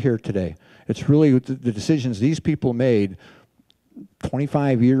that's why we're here today. It's really the decisions these people made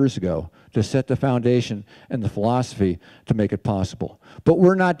 25 years ago to set the foundation and the philosophy to make it possible. But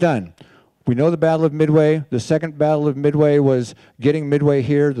we're not done. We know the Battle of Midway. The second Battle of Midway was getting Midway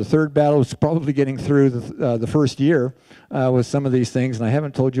here. The third battle was probably getting through the first year with some of these things, and I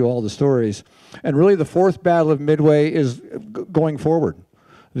haven't told you all the stories. And really the fourth Battle of Midway is going forward.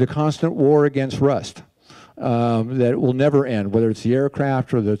 The constant war against rust that will never end, whether it's the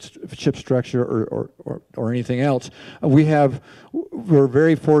aircraft or the ship structure or anything else. We're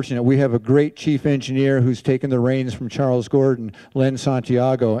very fortunate. We have a great chief engineer who's taken the reins from Charles Gordon, Len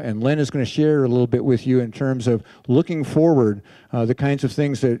Santiago, and Len is going to share a little bit with you in terms of looking forward, the kinds of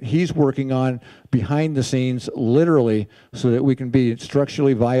things that he's working on behind the scenes, literally, so that we can be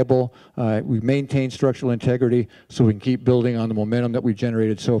structurally viable, we maintain structural integrity, so we can keep building on the momentum that we've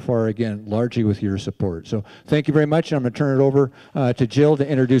generated so far, again, largely with your support. So thank you very much, and I'm going to turn it over to Jill to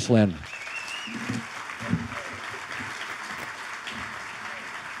introduce Len.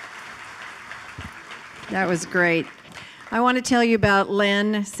 That was great. I want to tell you about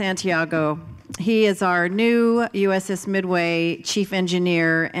Len Santiago. He is our new USS Midway chief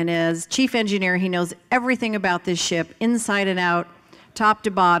engineer, and as chief engineer, he knows everything about this ship, inside and out, top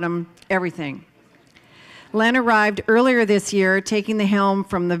to bottom, everything. Len arrived earlier this year, taking the helm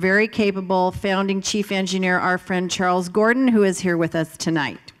from the very capable founding chief engineer, our friend Charles Gordon, who is here with us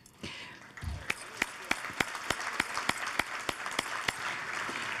tonight.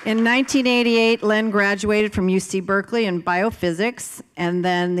 In 1988, Len graduated from UC Berkeley in biophysics, and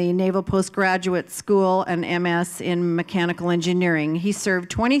then the Naval Postgraduate School, an MS in mechanical engineering. He served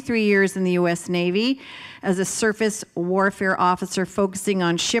 23 years in the U.S. Navy as a surface warfare officer focusing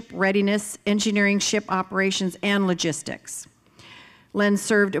on ship readiness, engineering, ship operations, and logistics. Len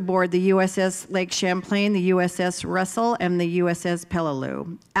served aboard the USS Lake Champlain, the USS Russell, and the USS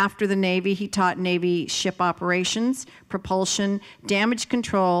Peleliu. After the Navy, he taught Navy ship operations, propulsion, damage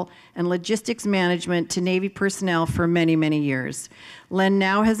control, and logistics management to Navy personnel for many, many years. Len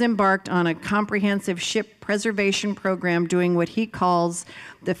now has embarked on a comprehensive ship preservation program doing what he calls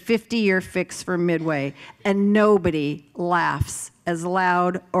the 50-year fix for Midway, and nobody laughs as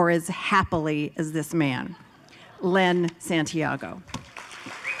loud or as happily as this man. Len Santiago.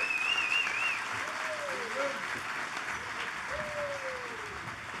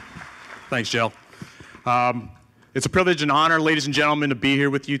 Thanks, Jill. It's a privilege and honor, ladies and gentlemen, to be here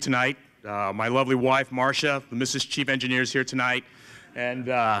with you tonight. My lovely wife, Marcia, the Mrs. Chief Engineer, is here tonight, and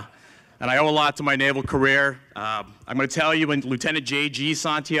I owe a lot to my naval career. I'm going to tell you, when Lieutenant J.G.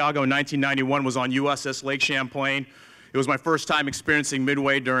 Santiago in 1991 was on USS Lake Champlain, it was my first time experiencing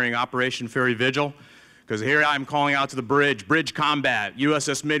Midway during Operation Fairy Vigil, because here I'm calling out to the bridge combat,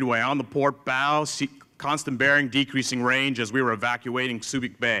 USS Midway on the port bow, constant bearing, decreasing range as we were evacuating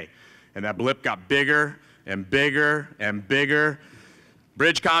Subic Bay. And that blip got bigger and bigger and bigger.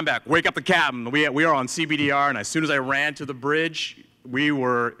 Bridge combat, wake up the captain. We are on CBDR, and as soon as I ran to the bridge,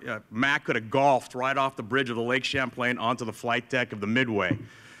 Mac could have golfed right off the bridge of the Lake Champlain onto the flight deck of the Midway.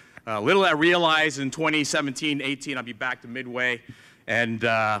 Little I realized in 2017-18, I'll be back to Midway, and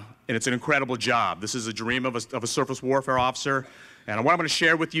it's an incredible job. This is a dream of a surface warfare officer, and what I'm going to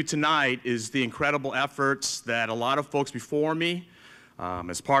share with you tonight is the incredible efforts that a lot of folks before me,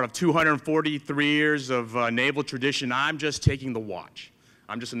 as part of 243 years of naval tradition, I'm just taking the watch.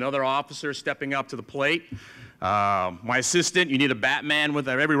 I'm just another officer stepping up to the plate. My assistant, you need a Batman with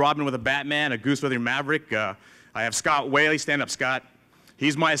every Robin with a Batman, a Goose with a Maverick. I have Scott Whaley. Stand up, Scott.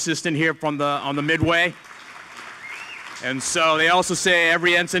 He's my assistant here on the Midway. And so they also say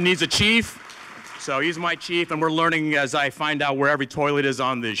every ensign needs a chief. So he's my chief, and we're learning as I find out where every toilet is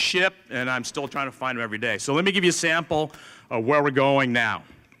on this ship, and I'm still trying to find them every day. So let me give you a sample of where we're going now.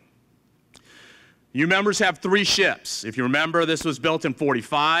 You members have 3 ships. If you remember, this was built in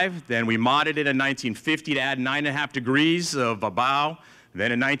 45, then we modded it in 1950 to add 9.5 degrees of a bow.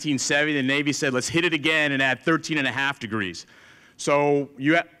 Then in 1970, the Navy said, let's hit it again and add 13.5 degrees. So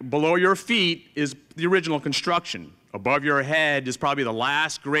below your feet is the original construction. Above your head is probably the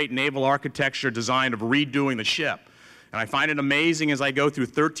last great naval architecture design of redoing the ship. And I find it amazing as I go through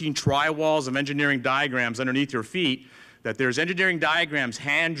 13 tri-walls of engineering diagrams underneath your feet that there's engineering diagrams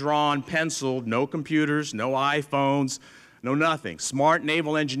hand-drawn, penciled, no computers, no iPhones, no nothing. Smart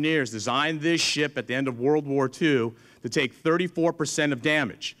naval engineers designed this ship at the end of World War II to take 34% of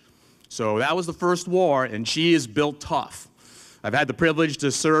damage. So that was the first war, and she is built tough. I've had the privilege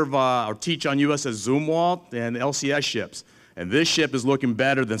to serve or teach on USS Zumwalt and LCS ships, and this ship is looking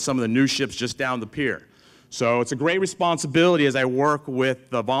better than some of the new ships just down the pier. So it's a great responsibility as I work with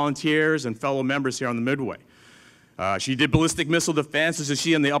the volunteers and fellow members here on the Midway. She did ballistic missile defense, as you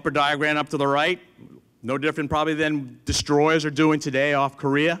see in the upper diagram up to the right. No different probably than destroyers are doing today off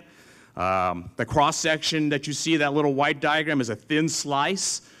Korea. The cross-section that you see, that little white diagram, is a thin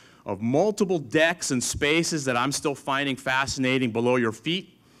slice of multiple decks and spaces that I'm still finding fascinating below your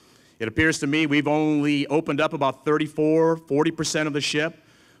feet. It appears to me we've only opened up about 40% of the ship.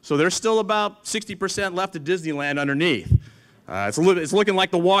 So there's still about 60% left of Disneyland underneath. It's looking like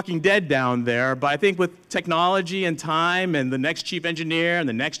The Walking Dead down there, but I think with technology and time and the next chief engineer and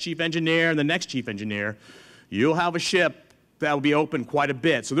the next chief engineer and the next chief engineer, you'll have a ship that will be open quite a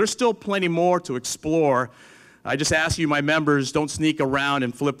bit. So there's still plenty more to explore. I just ask you, my members, don't sneak around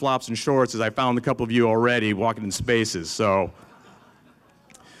in flip-flops and shorts, as I found a couple of you already walking in spaces. So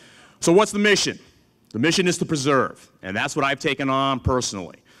what's the mission? The mission is to preserve, and that's what I've taken on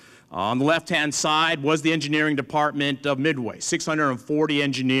personally. On the left-hand side was the engineering department of Midway, 640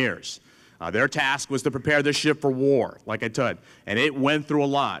 engineers. Their task was to prepare this ship for war, like I said, and it went through a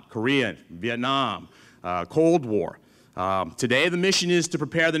lot: Korea, Vietnam, Cold War. Today, the mission is to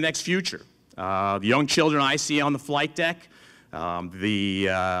prepare the next future. The young children I see on the flight deck,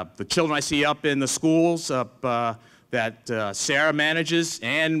 the children I see up in the schools that Sarah manages,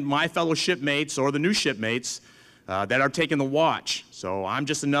 and my fellow shipmates or the new shipmates that are taking the watch. So I'm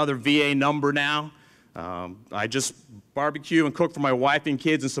just another VA number now. I just barbecue and cook for my wife and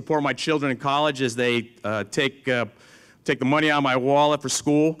kids and support my children in college as they take the money out of my wallet for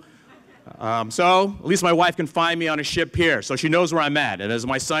school. So at least my wife can find me on a ship here, so she knows where I'm at. And as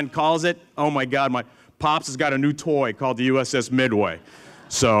my son calls it, oh my God, my Pops has got a new toy called the USS Midway.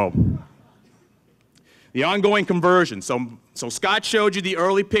 So the ongoing conversion. So Scott showed you the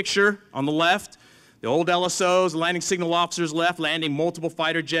early picture on the left, the old LSOs, landing signal officers left, landing multiple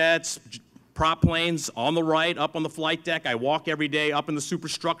fighter jets, prop planes on the right, up on the flight deck. I walk every day up in the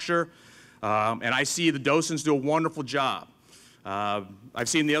superstructure, and I see the docents do a wonderful job. I've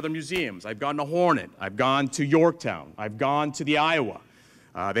seen the other museums. I've gone to Hornet. I've gone to Yorktown. I've gone to the Iowa.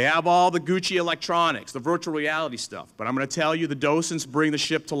 They have all the Gucci electronics, the virtual reality stuff. But I'm going to tell you, the docents bring the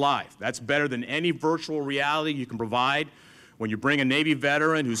ship to life. That's better than any virtual reality you can provide when you bring a Navy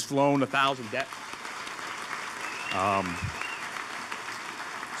veteran who's flown 1,000 decks.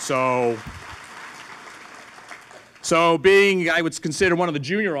 So being, I would consider one of the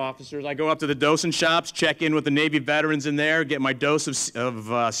junior officers, I go up to the docent shops, check in with the Navy veterans in there, get my dose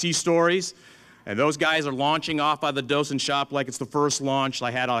of sea stories. And those guys are launching off by the docent shop like it's the first launch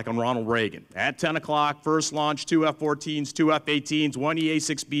I had like on Ronald Reagan. At 10 o'clock, first launch, 2 F-14s, 2 F-18s, 1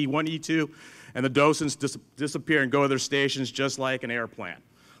 EA-6B, 1 E-2, and the docents disappear and go to their stations just like an airplane.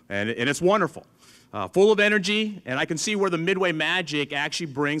 And it's wonderful. Full of energy, and I can see where the Midway magic actually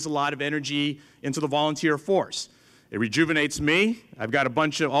brings a lot of energy into the volunteer force. It rejuvenates me. I've got a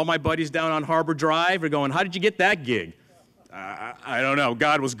bunch of all my buddies down on Harbor Drive are going, how did you get that gig? I don't know,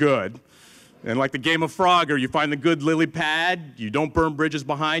 God was good. And like the game of Frogger, you find the good lily pad, you don't burn bridges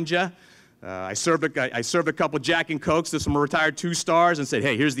behind you. I served a couple Jack and Cokes to some retired 2-stars and said,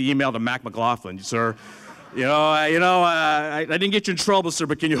 hey, here's the email to Mac McLaughlin, sir. I didn't get you in trouble, sir,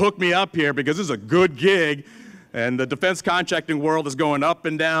 but can you hook me up here because this is a good gig. And the defense contracting world is going up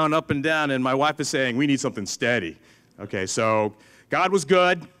and down, and my wife is saying, we need something steady. Okay, so God was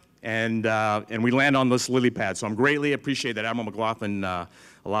good, and we land on this lily pad. So I'm greatly appreciate that Admiral McLaughlin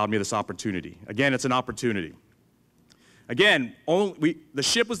allowed me this opportunity. Again, it's an opportunity. Again, the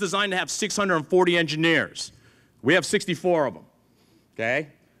ship was designed to have 640 engineers. We have 64 of them, okay?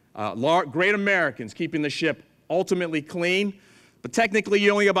 Great Americans keeping the ship ultimately clean, but technically you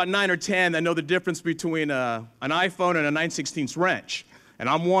only got about 9 or 10 that know the difference between an iPhone and a 9/16 wrench, and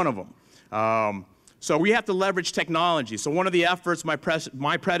I'm one of them. So we have to leverage technology. So one of the efforts my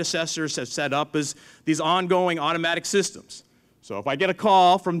predecessors have set up is these ongoing automatic systems. So if I get a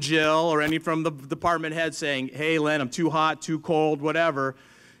call from Jill or any from the department head saying, hey, Len, I'm too hot, too cold, whatever,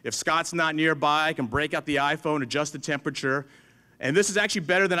 if Scott's not nearby, I can break out the iPhone, adjust the temperature. And this is actually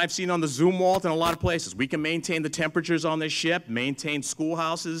better than I've seen on the Zoom Walt in a lot of places. We can maintain the temperatures on this ship, maintain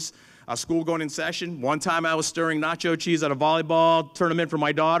schoolhouses, school going in session. One time I was stirring nacho cheese at a volleyball tournament for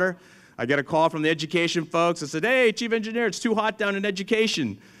my daughter. I get a call from the education folks. I said, hey, chief engineer, it's too hot down in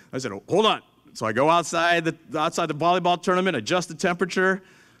education. I said, hold on. So I go outside the volleyball tournament, adjust the temperature,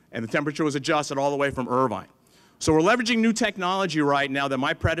 and the temperature was adjusted all the way from Irvine. So we're leveraging new technology right now that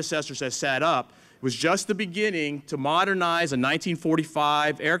my predecessors have set up. It was just the beginning to modernize a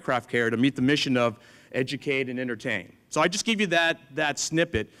 1945 aircraft carrier to meet the mission of educate and entertain. So I just give you that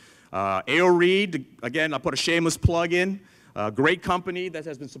snippet. A.O. Reed, again, I put a shameless plug in, a great company that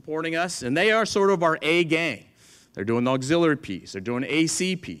has been supporting us, and they are sort of our A gang. They're doing the auxiliary piece. They're doing the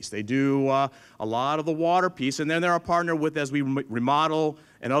AC piece. They do a lot of the water piece, and then they're a partner with as we remodel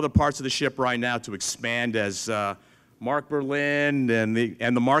and other parts of the ship right now to expand as Mark Berlin and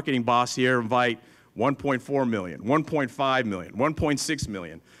the marketing boss here invite 1.4 million, 1.5 million, 1.6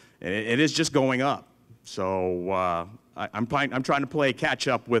 million, and it is just going up. So I'm trying to play catch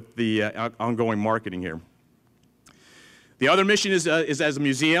up with the ongoing marketing here. The other mission is as a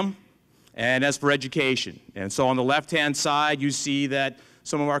museum and as for education. And so on the left-hand side, you see that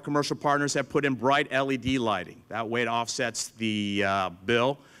some of our commercial partners have put in bright LED lighting. That way it offsets the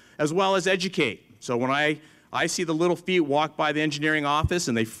bill, as well as educate. So when I see the little feet walk by the engineering office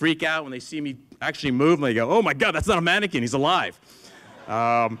and they freak out when they see me actually move and they go, oh my God, that's not a mannequin, he's alive.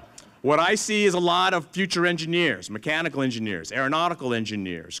 What I see is a lot of future engineers, mechanical engineers, aeronautical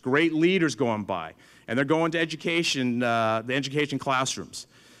engineers, great leaders going by, and they're going to education, the education classrooms.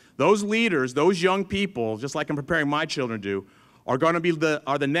 Those leaders, those young people, just like I'm preparing my children to do, are going to be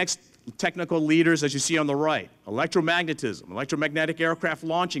the next technical leaders, as you see on the right. Electromagnetism, electromagnetic aircraft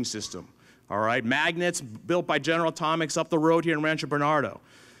launching system, all right? Magnets built by General Atomics up the road here in Rancho Bernardo.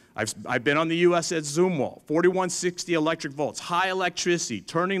 I've been on the USS Zumwalt, 4160 electric volts, high electricity,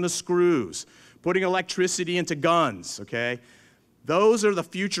 turning the screws, putting electricity into guns, okay? Those are the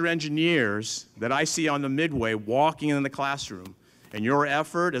future engineers that I see on the Midway walking in the classroom And your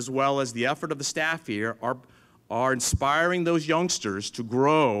effort, as well as the effort of the staff here, are inspiring those youngsters to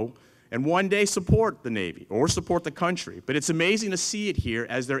grow and one day support the Navy or support the country. But it's amazing to see it here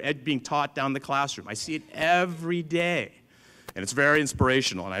as they're being taught down the classroom. I see it every day. And it's very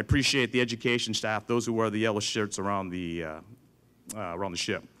inspirational, and I appreciate the education staff, those who wear the yellow shirts around the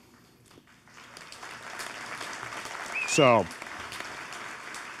ship. So,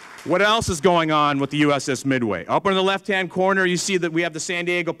 what else is going on with the USS Midway? Up in the left-hand corner, you see that we have the San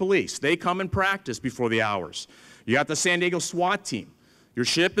Diego Police. They come and practice before the hours. You got the San Diego SWAT team. Your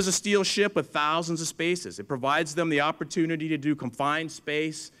ship is a steel ship with thousands of spaces. It provides them the opportunity to do confined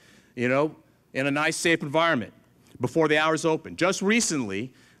space, you know, in a nice, safe environment before the hours open. Just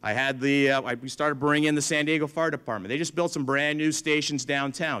recently, we started bringing in the San Diego Fire Department. They just built some brand new stations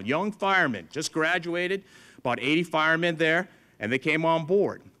downtown. Young firemen, just graduated, about 80 firemen there, and they came on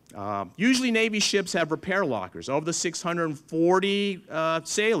board. Usually Navy ships have repair lockers. Of the 640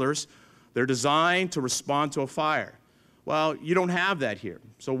 sailors, they're designed to respond to a fire. Well, you don't have that here.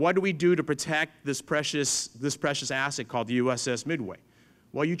 So what do we do to protect this precious asset called the USS Midway?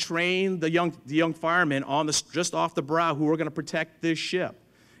 Well, you train the young firemen just off the brow who are going to protect this ship.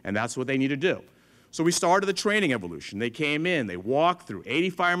 And that's what they need to do. So we started the training evolution. They came in, they walked through. 80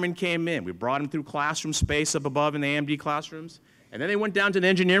 firemen came in. We brought them through classroom space up above in the AMD classrooms. And then they went down to the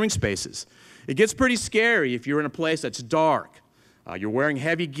engineering spaces. It gets pretty scary if you're in a place that's dark. You're wearing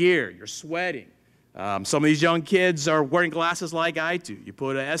heavy gear. You're sweating. Some of these young kids are wearing glasses like I do. You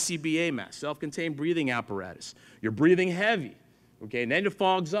put an SCBA mask, self-contained breathing apparatus. You're breathing heavy, okay, and then it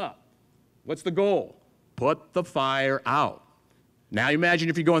fogs up. What's the goal? Put the fire out. Now imagine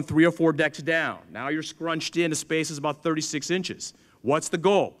if you're going 3 or 4 decks down. Now you're scrunched in, the space is about 36 inches. What's the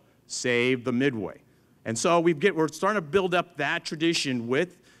goal? Save the Midway. And so we're starting to build up that tradition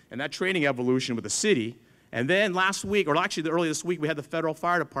and that training evolution with the city. And then last week, or actually earlier this week, we had the Federal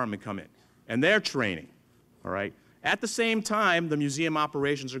Fire Department come in. And they're training, all right? At the same time, the museum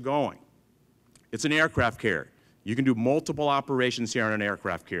operations are going. It's an aircraft carrier. You can do multiple operations here on an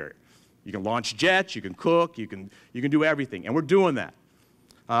aircraft carrier. You can launch jets, you can cook, you can do everything, and we're doing that.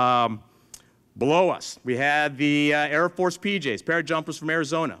 Below us, we had the Air Force PJs, parajumpers from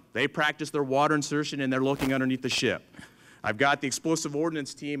Arizona. They practice their water insertion, and they're looking underneath the ship. I've got the explosive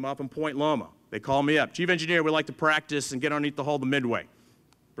ordnance team up in Point Loma. They call me up. Chief Engineer, we'd like to practice and get underneath the hull of the Midway.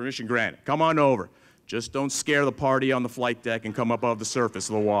 Permission granted. Come on over. Just don't scare the party on the flight deck and come above the surface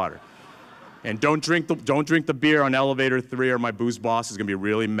of the water. And don't drink the beer on elevator 3 or my booze boss is going to be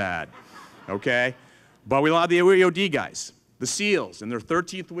really mad. Okay? But we allow the EOD guys, the SEALs, in their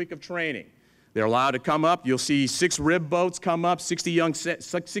 13th week of training. They're allowed to come up. You'll see 6 rib boats come up, 60 young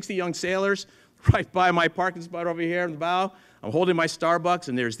sailors right by my parking spot over here in the bow. I'm holding my Starbucks,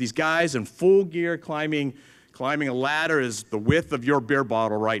 and there's these guys in full gear climbing a ladder is the width of your beer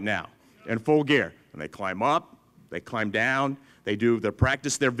bottle right now, in full gear. And they climb up, they climb down, they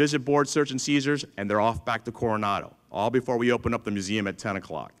practice their visit board search and seizures, and they're off back to Coronado, all before we open up the museum at 10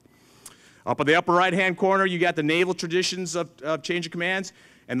 o'clock. Up in the upper right-hand corner, you got the naval traditions of change of commands.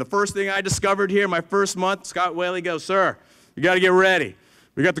 And the first thing I discovered here, my first month, Scott Whaley goes, "Sir, you got to get ready.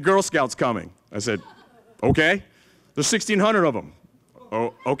 We got the Girl Scouts coming." I said, "Okay." There's 1,600 of them.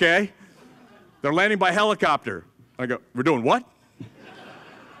 "Oh, okay." "They're landing by helicopter." I go, "We're doing what?"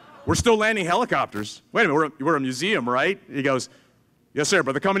 "We're still landing helicopters." "Wait a minute, we're a museum, right?" He goes, "Yes, sir,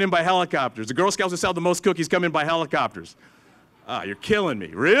 but they're coming in by helicopters. The Girl Scouts that sell the most cookies come in by helicopters." "Ah, you're killing me."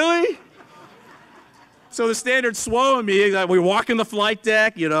 "Really?" So the standard SWO and me, we walk in the flight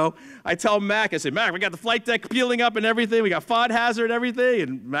deck, you know. I tell Mac, I say, "Mac, we got the flight deck peeling up and everything. We got FOD hazard and everything."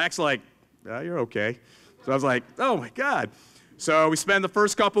 And Mac's like, "Yeah, you're okay." So I was like, oh my God. So we spend the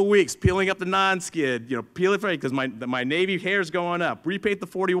first couple weeks peeling up the non-skid, you know, peel it because my Navy hair's going up. Repaint the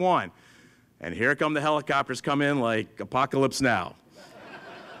 41. And here come the helicopters come in like Apocalypse Now.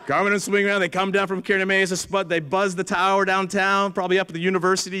 Coming and swinging around. They come down from Kearney Mesa, they buzz the tower downtown, probably up at the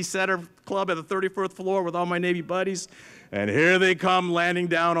University Center Club at the 34th floor with all my Navy buddies. And here they come landing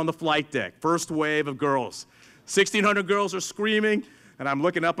down on the flight deck. First wave of girls. 1,600 girls are screaming. And I'm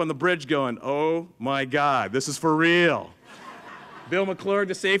looking up on the bridge going, oh my God, this is for real. Bill McClure,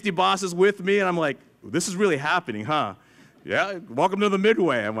 the safety boss, is with me, and I'm like, this is really happening, huh? "Yeah, welcome to the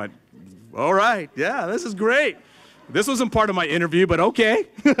Midway." I went, all right, yeah, this is great. This wasn't part of my interview, but okay.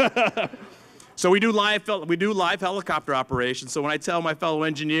 So we do live helicopter operations. So when I tell my fellow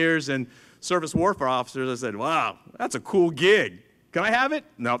engineers and surface warfare officers, I said, wow, that's a cool gig. Can I have it?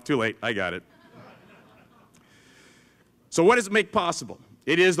 No, too late, I got it. So what does it make possible?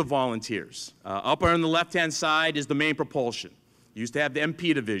 It is the volunteers. Up on the left-hand side is the main propulsion. You used to have the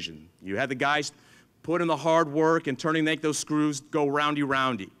MP division. You had the guys put in the hard work and make those screws go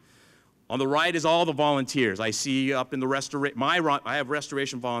roundy. On the right is all the volunteers. I see up in the I have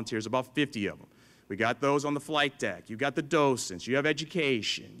restoration volunteers, about 50 of them. We got those on the flight deck. You got the docents. You have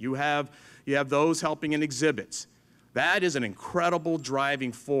education. You have those helping in exhibits. That is an incredible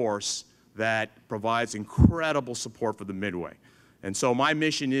driving force that provides incredible support for the Midway. And so my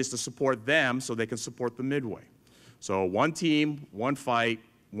mission is to support them so they can support the Midway. So one team, one fight,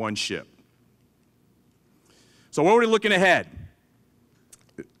 one ship. So what are we looking ahead?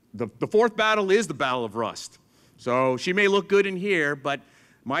 The fourth battle is the Battle of Rust. So she may look good in here, but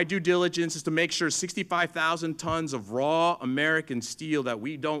my due diligence is to make sure 65,000 tons of raw American steel that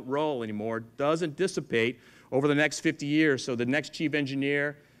we don't roll anymore doesn't dissipate over the next 50 years, so the next chief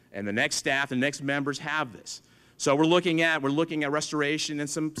engineer and the next staff and next members have this. So we're looking at restoration and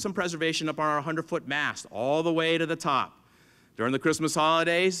some preservation up on our 100-foot mast all the way to the top. During the Christmas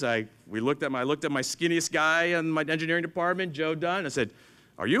holidays, I looked at my skinniest guy in my engineering department, Joe Dunn, and I said,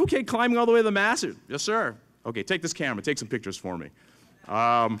 "Are you okay climbing all the way to the mast?" "Yes, sir." "Okay, take this camera, take some pictures for me."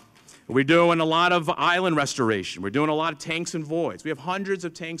 We're doing a lot of island restoration. We're doing a lot of tanks and voids. We have hundreds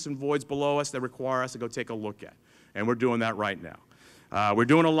of tanks and voids below us that require us to go take a look at, and we're doing that right now. We're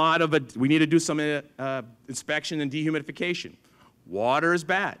doing a lot of we need to do some inspection and dehumidification. Water is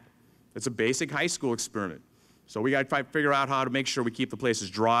bad. It's a basic high school experiment. So we got to figure out how to make sure we keep the places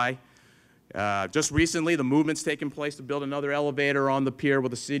dry. Just recently, the movement's taken place to build another elevator on the pier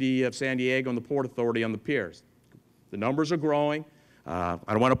with the city of San Diego and the Port Authority on the piers. The numbers are growing. I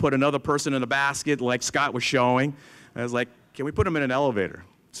don't want to put another person in a basket like Scott was showing. I was like, can we put him in an elevator?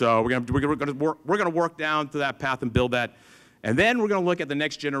 So we're going to work down to that path and build that. And then we're going to look at the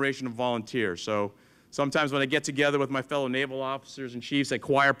next generation of volunteers. So sometimes when I get together with my fellow naval officers and chiefs at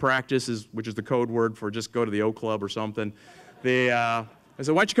choir practice, which is the code word for just go to the O Club or something, I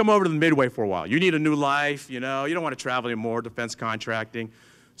said, why don't you come over to the Midway for a while? You need a new life, you know, you don't want to travel anymore, defense contracting.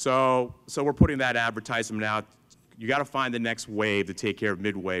 So we're putting that advertisement out. You got to find the next wave to take care of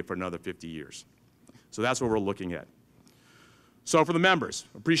Midway for another 50 years. So that's what we're looking at. So for the members,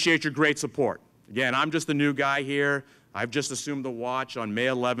 appreciate your great support. Again, I'm just a new guy here. I've just assumed the watch on May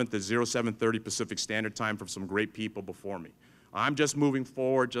 11th at 0730 Pacific Standard Time from some great people before me. I'm just moving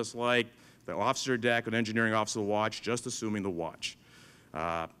forward just like the officer deck and engineering officer of the watch, just assuming the watch.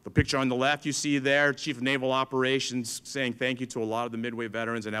 The picture on the left you see there, Chief of Naval Operations saying thank you to a lot of the Midway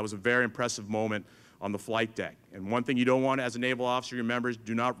veterans, and that was a very impressive moment on the flight deck. And one thing you don't want as a naval officer, your members,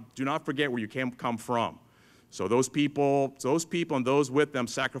 do not forget where you come from. So those people and those with them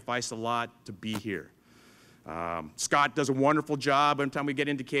sacrificed a lot to be here. Scott does a wonderful job. Every time we get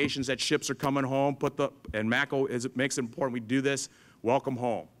indications that ships are coming home, and Mako makes it important we do this, welcome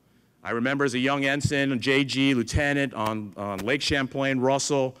home. I remember as a young ensign, JG, lieutenant on Lake Champlain,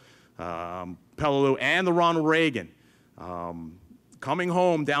 Russell, Peleliu, and the Ronald Reagan, coming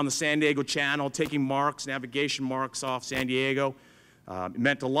home down the San Diego Channel, taking marks, navigation marks off San Diego, it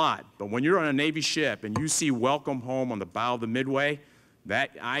meant a lot. But when you're on a Navy ship and you see welcome home on the bow of the Midway,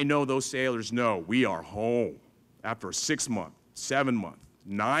 I know those sailors know we are home after a 6-month, 7-month,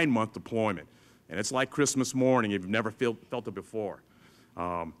 9-month deployment. And it's like Christmas morning if you've never felt it before.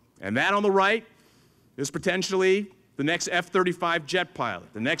 And that on the right is potentially the next F-35 jet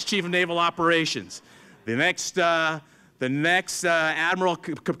pilot, the next Chief of Naval Operations, the next Admiral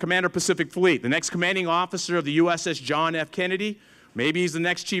Commander Pacific Fleet, the next commanding officer of the USS John F. Kennedy. Maybe he's the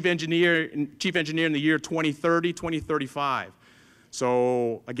next chief engineer in the year 2030, 2035.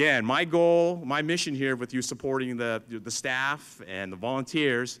 So again, my goal, my mission here with you supporting the staff and the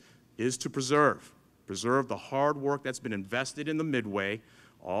volunteers is to preserve the hard work that's been invested in the Midway,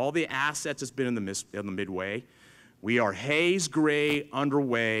 all the assets that's been in the Midway. We are haze gray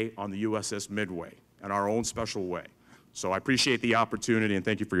underway on the USS Midway in our own special way. So I appreciate the opportunity and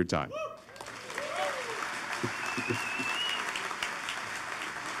thank you for your time.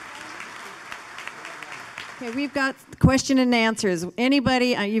 Okay, we've got question and answers.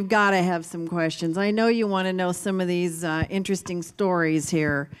 Anybody, you've got to have some questions. I know you want to know some of these interesting stories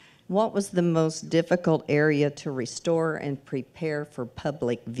here. What was the most difficult area to restore and prepare for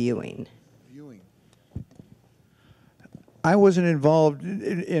public viewing? I wasn't involved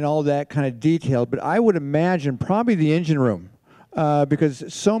in all that kind of detail, but I would imagine probably the engine room.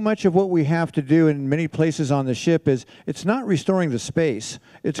 Because so much of what we have to do in many places on the ship it's not restoring the space,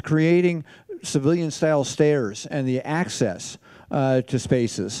 it's creating civilian-style stairs and the access to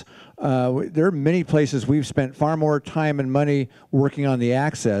spaces. There are many places we've spent far more time and money working on the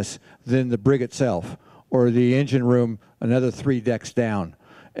access than the brig itself or the engine room another 3 decks down.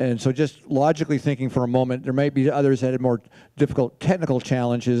 And so just logically thinking for a moment, there might be others that had more difficult technical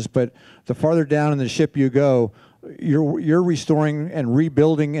challenges, but the farther down in the ship you go, you're restoring and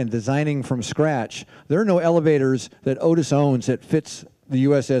rebuilding and designing from scratch. There are no elevators that Otis owns that fits the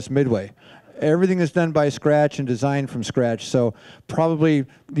USS Midway. Everything is done by scratch and designed from scratch. So probably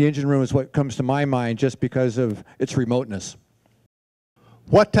the engine room is what comes to my mind just because of its remoteness.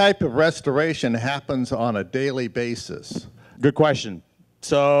 What type of restoration happens on a daily basis? Good question.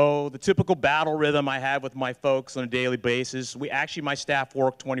 So the typical battle rhythm I have with my folks on a daily basis, my staff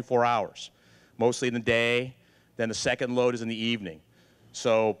work 24 hours, mostly in the day, then the second load is in the evening.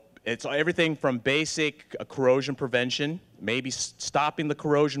 So it's everything from basic corrosion prevention, maybe stopping the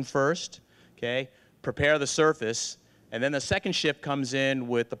corrosion first, okay, prepare the surface, and then the second shift comes in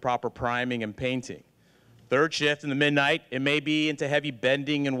with the proper priming and painting. Third shift in the midnight, it may be into heavy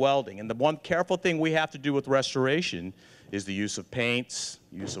bending and welding. And the one careful thing we have to do with restoration is the use of paints,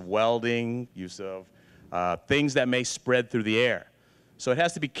 use of welding, use of things that may spread through the air. So it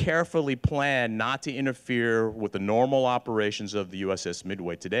has to be carefully planned not to interfere with the normal operations of the USS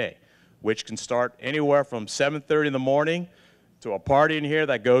Midway today, which can start anywhere from 7:30 in the morning to a party in here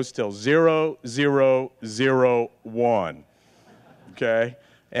that goes till 0001, okay?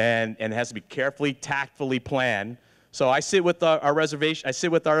 And it has to be carefully, tactfully planned. So I sit with our reservation, I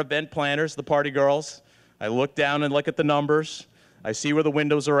sit with our event planners, the party girls. I look down and look at the numbers. I see where the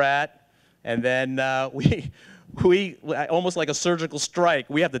windows are at. And then we almost like a surgical strike,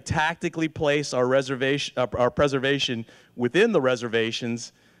 we have to tactically place our preservation within the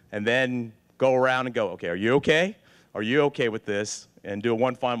reservations and then go around and go, okay, are you okay? Are you okay with this? And do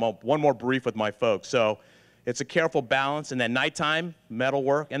one more brief with my folks. So it's a careful balance, and then nighttime, metal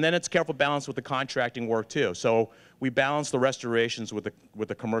work, and then it's careful balance with the contracting work too. So we balance the restorations with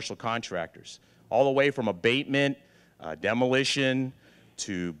the commercial contractors, all the way from abatement, demolition,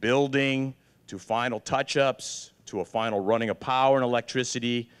 to building, to final touch-ups, to a final running of power and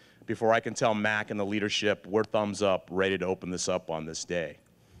electricity, before I can tell Mac and the leadership we're thumbs up, ready to open this up on this day.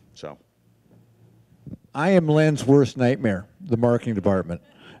 So. I am Len's worst nightmare, the marketing department.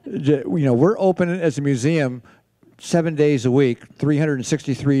 You know, we're open as a museum 7 days a week,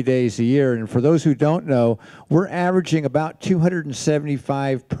 363 days a year. And for those who don't know, we're averaging about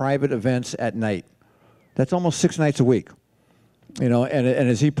 275 private events at night. That's almost 6 nights a week. You know, and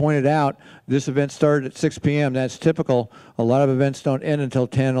as he pointed out, this event started at 6 p.m. That's typical. A lot of events don't end until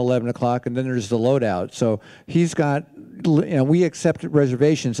 10, 11 o'clock, and then there's the loadout. So he's got, you know, we accept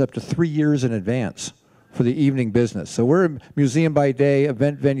reservations up to 3 years in advance for the evening business. So we're a museum by day,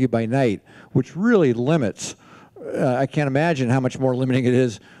 event venue by night, which really limits. I can't imagine how much more limiting it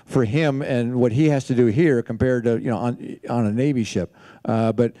is for him and what he has to do here compared to, you know, on a Navy ship.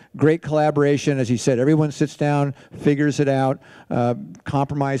 But great collaboration, as he said. Everyone sits down, figures it out,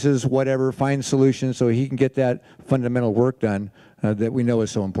 compromises, whatever, finds solutions so he can get that fundamental work done that we know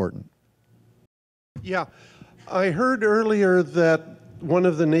is so important. Yeah, I heard earlier that one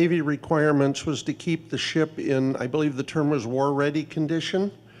of the Navy requirements was to keep the ship in, I believe the term was war-ready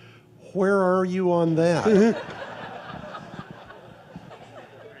condition. Where are you on that?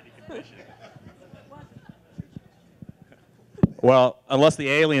 Well, unless the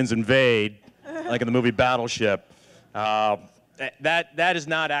aliens invade, like in the movie Battleship, that is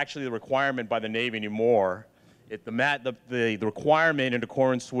not actually the requirement by the Navy anymore. The requirement, in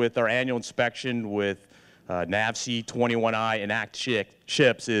accordance with our annual inspection with NAVSEA 21I and ACT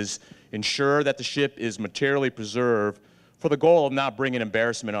ships, is ensure that the ship is materially preserved for the goal of not bringing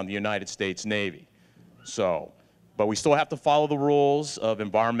embarrassment on the United States Navy. So, but we still have to follow the rules of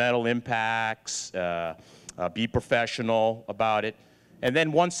environmental impacts, be professional about it. And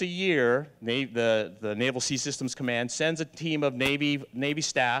then once a year, the Naval Sea Systems Command sends a team of Navy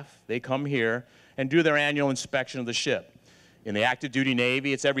staff. They come here and do their annual inspection of the ship. In the active duty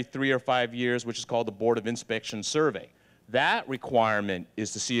Navy, it's every 3 or 5 years, which is called the Board of Inspection Survey. That requirement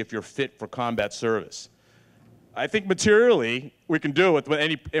is to see if you're fit for combat service. I think materially, we can do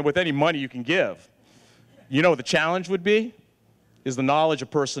it with any money you can give. You know what the challenge would be? Is the knowledge of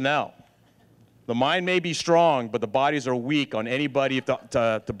personnel. The mind may be strong, but the bodies are weak on anybody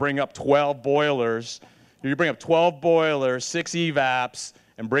to bring up 12 boilers. You bring up 12 boilers, 6 EVAPs,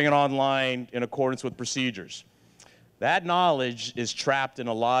 and bring it online in accordance with procedures. That knowledge is trapped in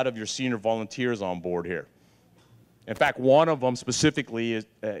a lot of your senior volunteers on board here. In fact, one of them specifically,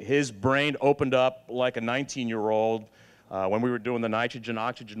 his brain opened up like a 19-year-old when we were doing the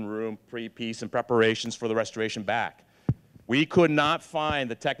nitrogen-oxygen room pre-piece and preparations for the restoration back. We could not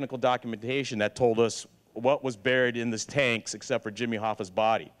find the technical documentation that told us what was buried in these tanks except for Jimmy Hoffa's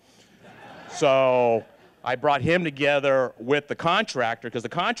body. So I brought him together with the contractor because the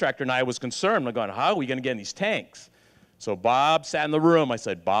contractor and I was concerned. I'm going, how are we going to get in these tanks? So Bob sat in the room. I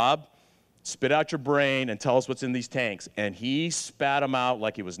said, Bob, spit out your brain and tell us what's in these tanks. And he spat them out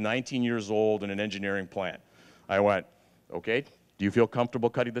like he was 19 years old in an engineering plant. I went, okay, do you feel comfortable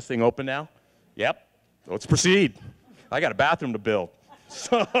cutting this thing open now? Yep, let's proceed. I got a bathroom to build.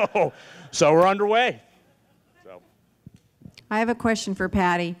 So we're underway. I have a question for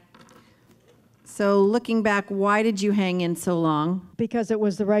Patty. So looking back, why did you hang in so long? Because it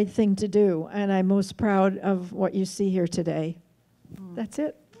was the right thing to do, and I'm most proud of what you see here today. That's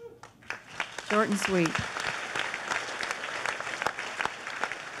it. Short and sweet.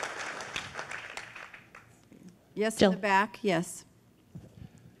 Yes, in the back, yes.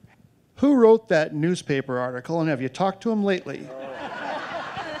 Who wrote that newspaper article, and have you talked to him lately?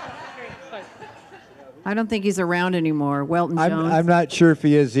 I don't think he's around anymore. Weldon Jones. I'm not sure if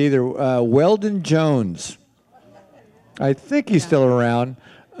he is either. Weldon Jones. I think he's still around.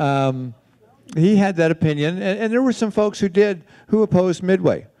 He had that opinion, and there were some folks who opposed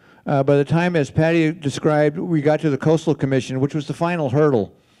Midway. By the time, as Patty described, we got to the Coastal Commission, which was the final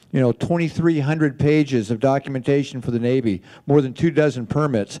hurdle. 2,300 pages of documentation for the Navy, more than 24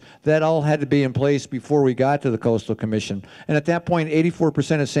 permits. That all had to be in place before we got to the Coastal Commission. And at that point,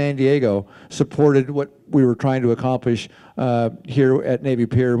 84% of San Diego supported what we were trying to accomplish here at Navy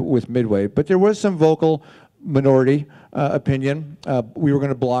Pier with Midway. But there was some vocal minority opinion. We were going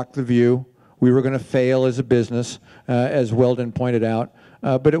to block the view. We were going to fail as a business, as Weldon pointed out.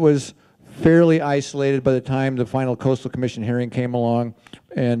 But it was fairly isolated by the time the final Coastal Commission hearing came along,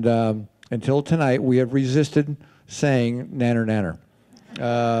 and until tonight we have resisted saying nanner nanner.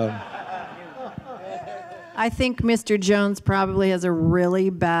 I think Mr. Jones probably has a really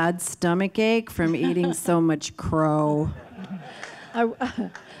bad stomach ache from eating so much crow.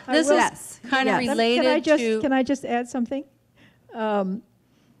 This is kind of related to... Can I just add something?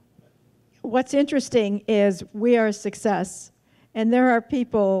 What's interesting is we are a success. And there are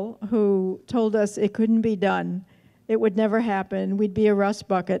people who told us it couldn't be done, it would never happen, we'd be a rust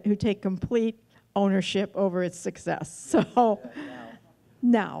bucket, who take complete ownership over its success. So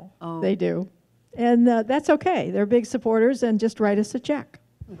now they do. And that's okay. They're big supporters, and just write us a check.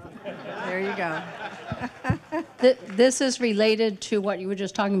 There you go. This is related to what you were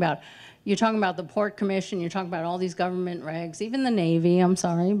just talking about. You're talking about the Port Commission, you're talking about all these government regs, even the Navy, I'm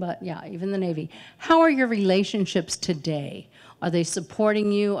sorry, but yeah, even the Navy. How are your relationships today? Are they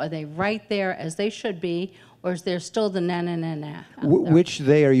supporting you? Are they right there as they should be? Or is there still the na-na-na-na? Which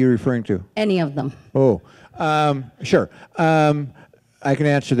they are you referring to? Any of them. Oh, sure. I can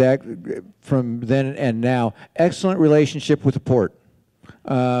answer that from then and now. Excellent relationship with the port.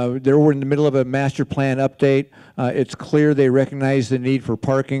 They were in the middle of a master plan update. It's clear they recognize the need for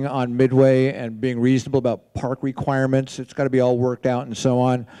parking on Midway and being reasonable about park requirements. It's got to be all worked out and so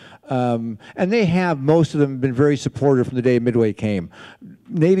on. And they have, most of them, been very supportive from the day Midway came.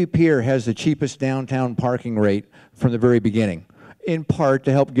 Navy Pier has the cheapest downtown parking rate from the very beginning, in part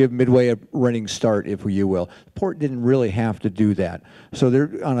to help give Midway a running start, if you will. The port didn't really have to do that. So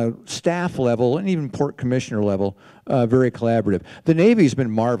they're on a staff level and even port commissioner level, very collaborative. The Navy's been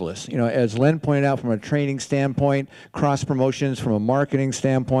marvelous. As Len pointed out, from a training standpoint, cross promotions from a marketing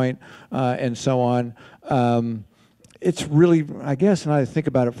standpoint, and so on. It's really, I guess, and I think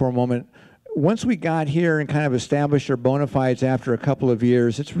about it for a moment, once we got here and kind of established our bona fides after a couple of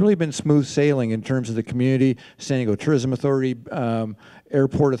years, it's really been smooth sailing in terms of the community, San Diego Tourism Authority,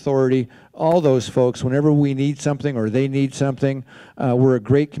 Airport Authority, all those folks. Whenever we need something or they need something, we're a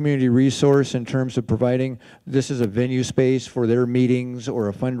great community resource in terms of providing this as a venue space for their meetings or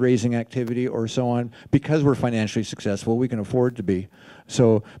a fundraising activity or so on. Because we're financially successful, we can afford to be.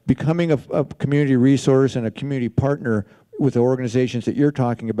 So becoming a community resource and a community partner with the organizations that you're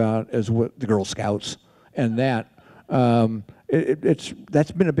talking about, as what the Girl Scouts, and that,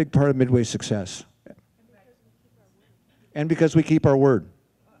 that's been a big part of Midway's success. And because we keep our word.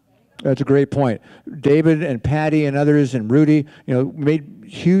 That's a great point. David and Patty and others and Rudy, made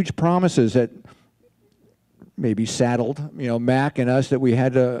huge promises that maybe saddled, Mac and us, that we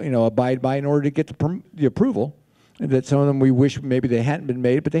had to, abide by in order to get the approval. That some of them we wish maybe they hadn't been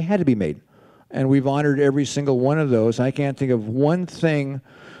made, but they had to be made. And we've honored every single one of those. I can't think of one thing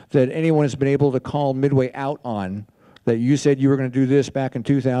that anyone has been able to call Midway out on, that you said you were going to do this back in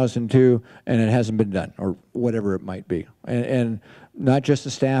 2002 and it hasn't been done, or whatever it might be. And not just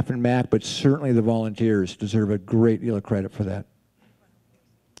the staff and MAC, but certainly the volunteers deserve a great deal of credit for that.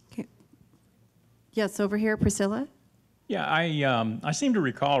 Okay. Yes, over here, Priscilla. Yeah, I seem to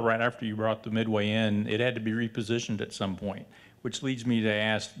recall right after you brought the Midway in, it had to be repositioned at some point. which leads me to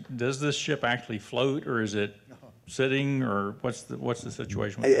ask, does this ship actually float, or is it sitting, or what's the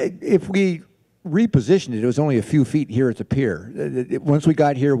situation with it? If we repositioned it, it was only a few feet here at the pier. Once we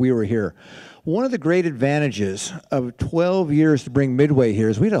got here, we were here. One of the great advantages of 12 years to bring Midway here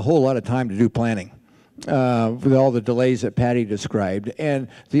is we had a whole lot of time to do planning. With all the delays that Patty described. And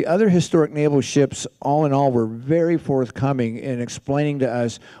the other historic naval ships, all in all, were very forthcoming in explaining to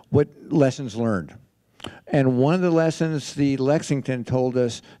us what lessons learned. And one of the lessons the Lexington told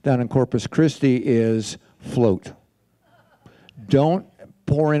us down in Corpus Christi is float. Don't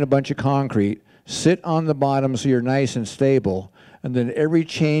pour in a bunch of concrete. Sit on the bottom so you're nice and stable. And then every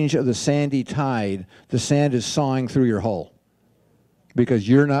change of the sandy tide, the sand is sawing through your hull because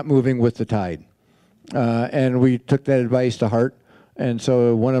you're not moving with the tide. And we took that advice to heart. And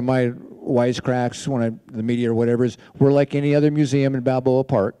so one of my wisecracks, the media or whatever, is we're like any other museum in Balboa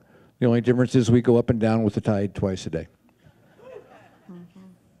Park. The only difference is we go up and down with the tide twice a day.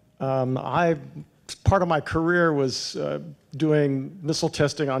 Part of my career was doing missile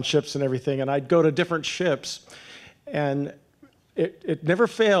testing on ships and everything, and I'd go to different ships, and it never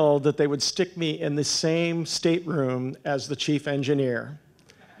failed that they would stick me in the same stateroom as the chief engineer.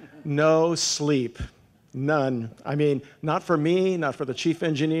 No sleep, none. I mean, not for me, not for the chief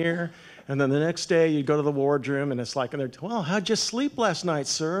engineer. And then the next day you'd go to the wardroom and it's like, well, how'd you sleep last night,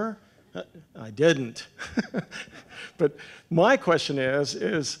 sir? I didn't. But my question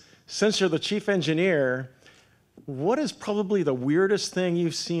is, since you're the chief engineer, what is probably the weirdest thing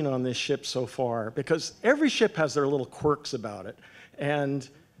you've seen on this ship so far? Because every ship has their little quirks about it. And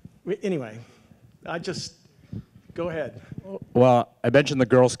anyway, go ahead. Well, I mentioned the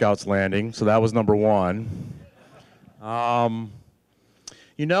Girl Scouts landing, so that was number one.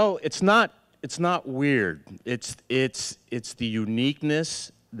 You know, it's not weird. It's the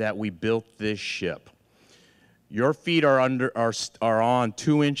uniqueness that we built this ship. Your feet are on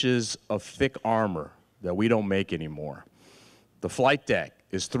 2 inches of thick armor that we don't make anymore. The flight deck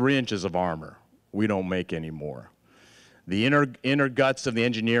is 3 inches of armor we don't make anymore. The inner guts of the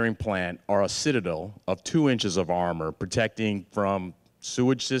engineering plant are a citadel of 2 inches of armor protecting from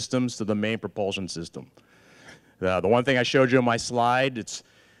sewage systems to the main propulsion system. The one thing I showed you on my slide,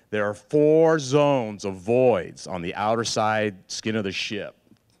 there are 4 zones of voids on the outer side skin of the ship.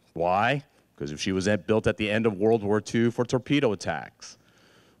 Why? Because if she was built at the end of World War II for torpedo attacks.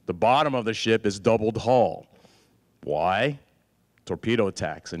 The bottom of the ship is doubled hull. Why? Torpedo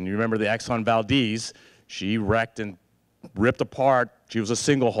attacks. And you remember the Exxon Valdez, she wrecked and ripped apart. She was a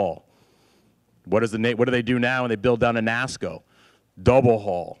single hull. What do they do now when they build down a NASCO? Double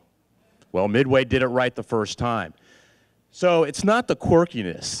hull. Well, Midway did it right the first time. So it's not the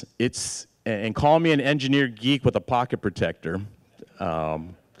quirkiness. And call me an engineer geek with a pocket protector,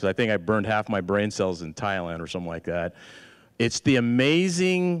 because I think I burned half my brain cells in Thailand or something like that. It's the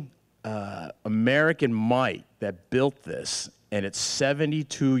amazing American might that built this, and it's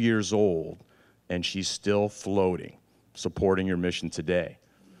 72 years old, and she's still floating, supporting your mission today,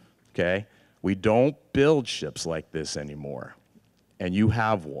 okay? We don't build ships like this anymore, and you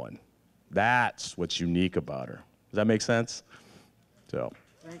have one. That's what's unique about her. Does that make sense? So.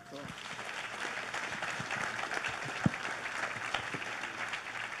 Very cool.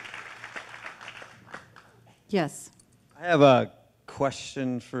 Yes. I have a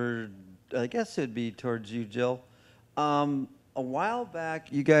question for, I guess it'd be towards you, Jill. A while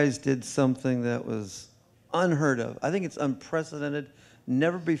back, you guys did something that was unheard of. I think it's unprecedented,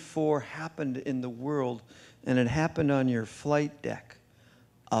 never before happened in the world, and it happened on your flight deck.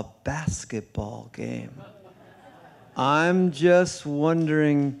 A basketball game. I'm just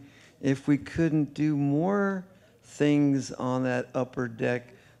wondering if we couldn't do more things on that upper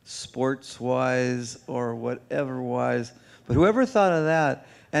deck, sports-wise or whatever-wise. But whoever thought of that,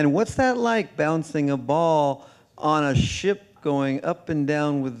 and what's that like, bouncing a ball on a ship going up and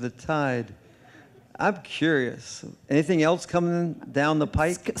down with the tide? I'm curious. Anything else coming down the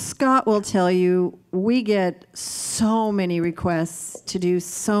pike? Scott will tell you, we get so many requests to do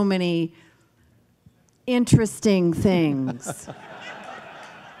so many interesting things.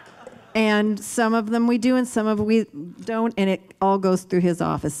 And some of them we do and some of them we don't, and it all goes through his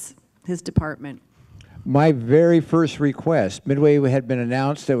office, his department. My very first request, Midway had been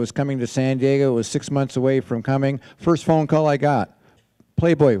announced that it was coming to San Diego. It was 6 months away from coming. First phone call I got,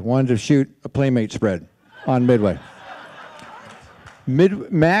 Playboy wanted to shoot a Playmate spread on Midway.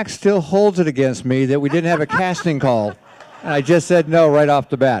 Max still holds it against me that we didn't have a casting call, and I just said no right off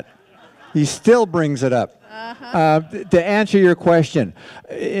the bat. He still brings it up. To answer your question,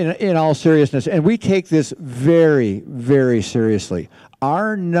 in all seriousness, and we take this very, very seriously,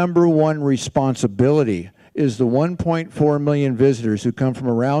 our #1 responsibility is the 1.4 million visitors who come from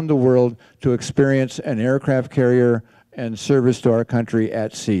around the world to experience an aircraft carrier and service to our country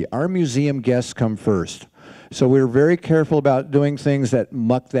at sea. Our museum guests come first. So we're very careful about doing things that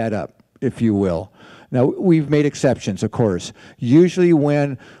muck that up, if you will. Now, we've made exceptions, of course. Usually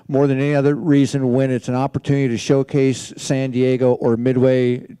when, more than any other reason, when it's an opportunity to showcase San Diego or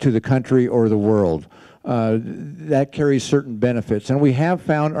Midway to the country or the world. That carries certain benefits. And we have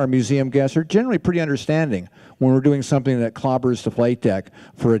found our museum guests are generally pretty understanding when we're doing something that clobbers the flight deck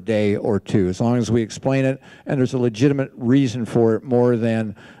for a day or two, as long as we explain it and there's a legitimate reason for it more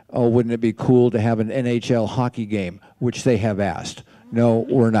than, oh, wouldn't it be cool to have an NHL hockey game, which they have asked. No,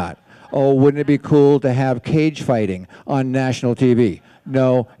 we're not. Oh, wouldn't it be cool to have cage fighting on national TV?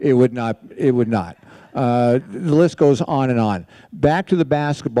 No, it would not. It would not. The list goes on and on. Back to the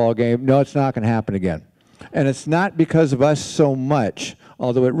basketball game. No, it's not going to happen again. And it's not because of us so much,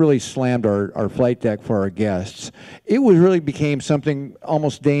 although it really slammed our flight deck for our guests. It really became something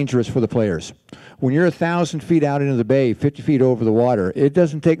almost dangerous for the players. When you're 1,000 feet out into the bay, 50 feet over the water, it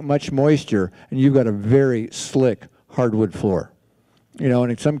doesn't take much moisture, and you've got a very slick hardwood floor. You know,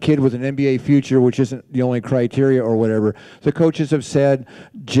 and some kid with an NBA future, which isn't the only criteria or whatever, the coaches have said,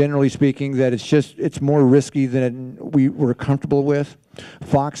 generally speaking, that it's more risky than we were comfortable with.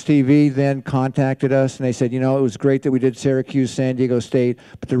 Fox TV then contacted us, and they said, you know, it was great that we did Syracuse, San Diego State,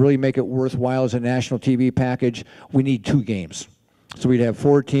 but to really make it worthwhile as a national TV package, we need 2 games. So we'd have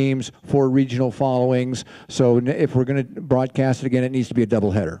 4 teams, 4 regional followings. So if we're going to broadcast it again, it needs to be a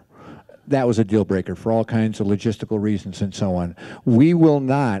doubleheader. That was a deal breaker for all kinds of logistical reasons and so on. We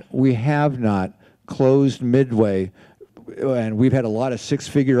have not closed Midway, and we've had a lot of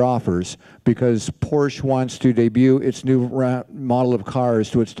 6-figure offers because Porsche wants to debut its new model of cars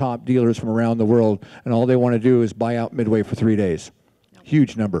to its top dealers from around the world, and all they want to do is buy out Midway for 3 days.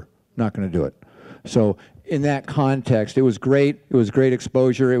 Huge number. Not going to do it. So in that context, it was great. It was great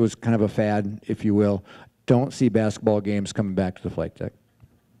exposure. It was kind of a fad, if you will. Don't see basketball games coming back to the flight deck.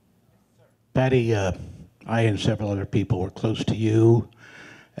 Patty, I and several other people were close to you,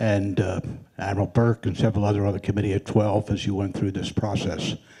 and Admiral Burke and several other on the Committee of 12 as you went through this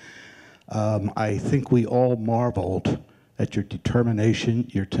process. I think we all marveled at your determination,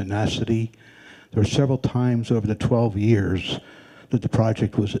 your tenacity. There were several times over the 12 years that the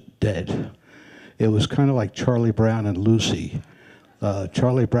project was dead. It was kind of like Charlie Brown and Lucy.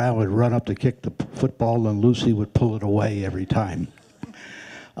 Charlie Brown would run up to kick the football, and Lucy would pull it away every time.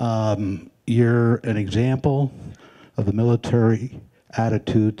 You're an example of the military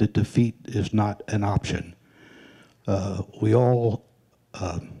attitude that defeat is not an option. We all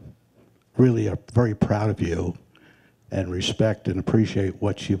really are very proud of you and respect and appreciate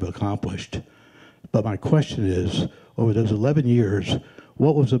what you've accomplished. But my question is, over those 11 years,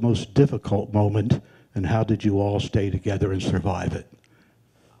 what was the most difficult moment, and how did you all stay together and survive it?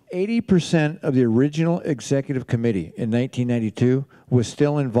 80% of the original executive committee in 1992 was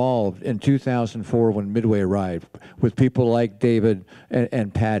still involved in 2004 when Midway arrived, with people like David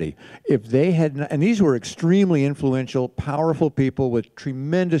and Patty. If they had not, and these were extremely influential, powerful people with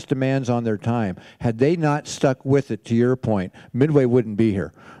tremendous demands on their time, had they not stuck with it, to your point, Midway wouldn't be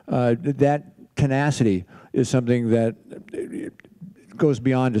here. That tenacity is something that goes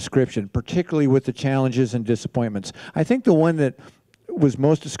beyond description, particularly with the challenges and disappointments. I think the one that was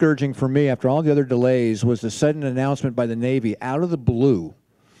most discouraging for me after all the other delays was the sudden announcement by the Navy out of the blue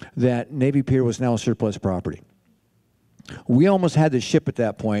that Navy Pier was now surplus property. We almost had the ship at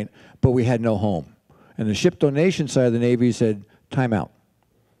that point, but we had no home. And the ship donation side of the Navy said, time out.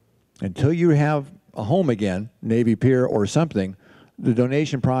 Until you have a home again, Navy Pier or something, the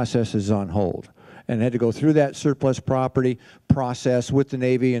donation process is on hold. And had to go through that surplus property process with the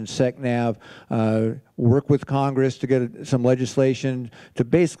Navy and SecNav, work with Congress to get some legislation to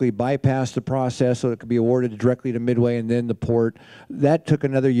basically bypass the process so it could be awarded directly to Midway and then the port. That took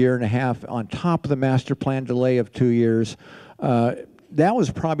another 1.5 years on top of the master plan delay of 2 years. That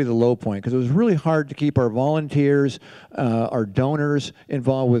was probably the low point because it was really hard to keep our volunteers, our donors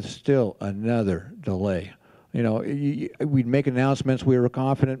involved with still another delay. You know, we'd make announcements. We were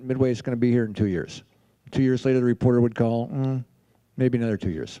confident Midway is going to be here in 2 years. 2 years later, the reporter would call, maybe another 2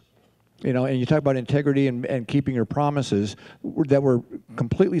 years. You know, and you talk about integrity and keeping your promises that were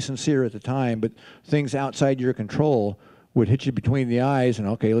completely sincere at the time, but things outside your control would hit you between the eyes and,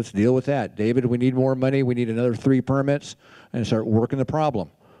 okay, let's deal with that. David, we need more money. We need another 3 permits, and start working the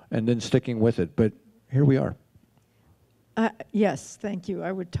problem and then sticking with it. But here we are. Yes, thank you.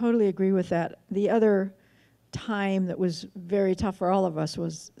 I would totally agree with that. The other time that was very tough for all of us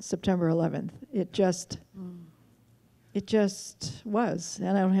was September 11th. It just was,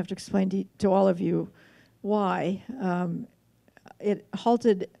 and I don't have to explain to all of you Why? It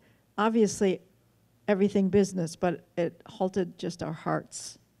halted, obviously, everything business, but it halted just our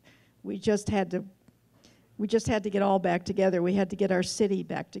hearts. We just had to get all back together. We had to get our city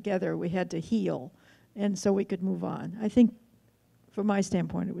back together. We had to heal, and so we could move on. I think, from my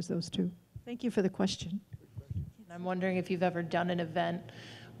standpoint, it was those two. Thank you for the question. I'm wondering if you've ever done an event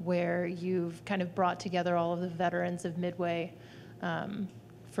where you've kind of brought together all of the veterans of Midway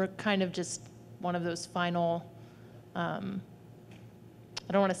for kind of just one of those final, I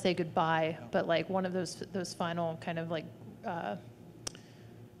don't want to say goodbye, but like one of those final kind of like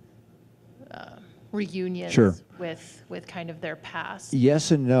reunions Sure. with kind of their past.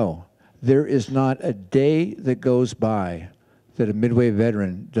 Yes and no. There is not a day that goes by that a Midway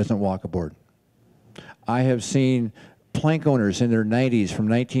veteran doesn't walk aboard. I have seen plank owners in their 90s from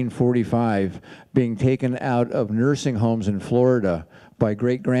 1945 being taken out of nursing homes in Florida by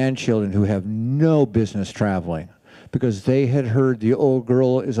great-grandchildren who have no business traveling because they had heard the old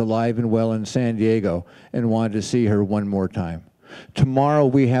girl is alive and well in San Diego and wanted to see her one more time. Tomorrow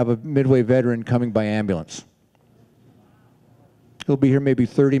we have a Midway veteran coming by ambulance. He'll be here maybe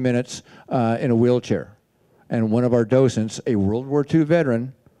 30 minutes in a wheelchair. And one of our docents, a World War II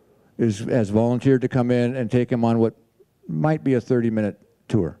veteran, has volunteered to come in and take him on what might be a 30-minute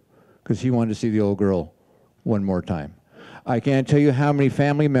tour because he wanted to see the old girl one more time. I can't tell you how many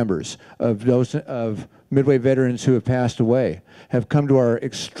family members of Midway veterans who have passed away have come to our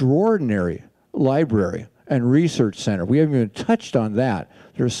extraordinary library and research center. We haven't even touched on that.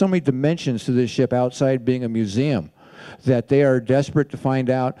 There are so many dimensions to this ship outside being a museum that they are desperate to find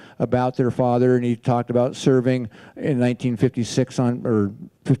out about their father, and he talked about serving in 1956 or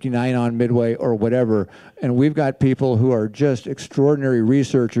 59 on Midway or whatever. And we've got people who are just extraordinary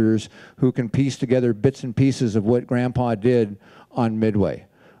researchers who can piece together bits and pieces of what Grandpa did on Midway.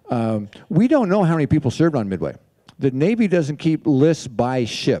 We don't know how many people served on Midway. The Navy doesn't keep lists by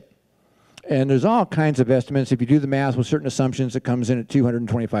ship. And there's all kinds of estimates. If you do the math with certain assumptions, it comes in at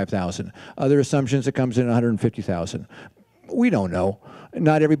 225,000. Other assumptions, it comes in at 150,000. We don't know.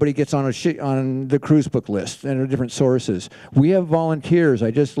 Not everybody gets on the cruise book list, and there are different sources. We have volunteers.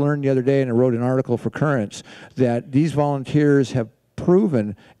 I just learned the other day, and I wrote an article for Currents, that these volunteers have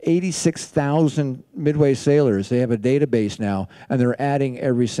proven 86,000 Midway sailors. They have a database now, and they're adding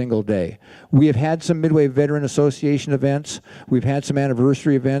every single day. We have had some Midway Veteran Association events. We've had some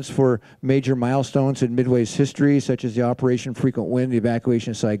anniversary events for major milestones in Midway's history, such as the Operation Frequent Wind, the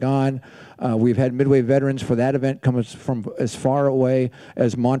evacuation of Saigon. We've had Midway veterans for that event come from as far away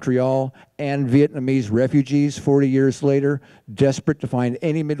as Montreal, and Vietnamese refugees 40 years later, desperate to find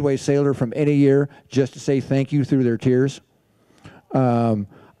any Midway sailor from any year just to say thank you through their tears.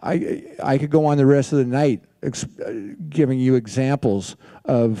 I could go on the rest of the night giving you examples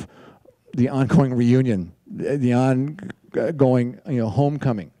of the ongoing reunion, the ongoing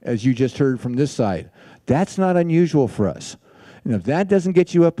homecoming, as you just heard from this side. That's not unusual for us. And if that doesn't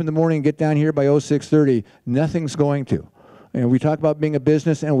get you up in the morning and get down here by 06:30, nothing's going to. We talk about being a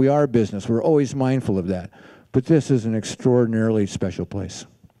business, and we are a business. We're always mindful of that. But this is an extraordinarily special place.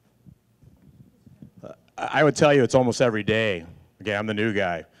 I would tell you it's almost every day. Again, I'm the new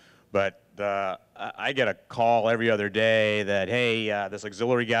guy, but I get a call every other day that, hey, this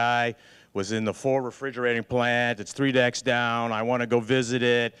auxiliary guy was in the Ford refrigerating plant. It's 3 decks down. I want to go visit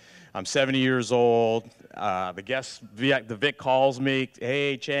it. I'm 70 years old. The Vic calls me,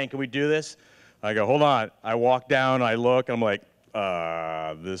 hey, Chan, can we do this? I go, hold on. I walk down, I look, I'm like,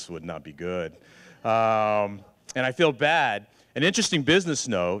 this would not be good. And I feel bad. An interesting business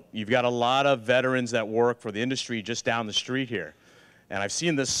note, you've got a lot of veterans that work for the industry just down the street here. And I've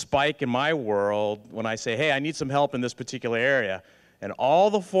seen this spike in my world when I say, hey, I need some help in this particular area. And all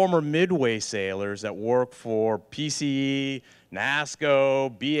the former Midway sailors that work for PCE, NASCO,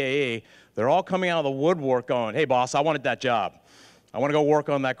 BAA, they're all coming out of the woodwork going, hey, boss, I wanted that job. I want to go work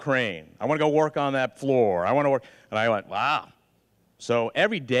on that crane. I want to go work on that floor. I want to work. And I went, wow. So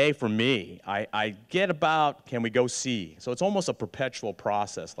every day for me, I get about, can we go see? So it's almost a perpetual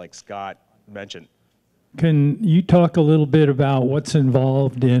process, like Scott mentioned. Can you talk a little bit about what's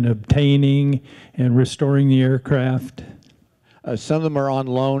involved in obtaining and restoring the aircraft? Some of them are on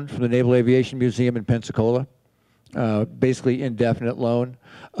loan from the Naval Aviation Museum in Pensacola, basically indefinite loan.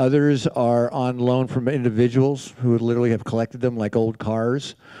 Others are on loan from individuals who literally have collected them like old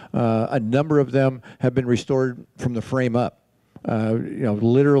cars. A number of them have been restored from the frame up.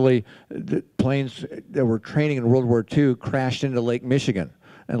 Literally, the planes that were training in World War II crashed into Lake Michigan.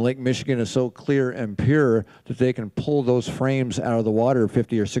 And Lake Michigan is so clear and pure that they can pull those frames out of the water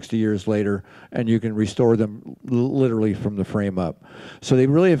 50 or 60 years later, and you can restore them literally from the frame up. So they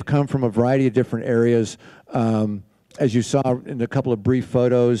really have come from a variety of different areas. As you saw in a couple of brief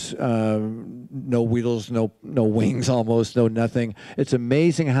photos, no wheels, no wings almost, no nothing. It's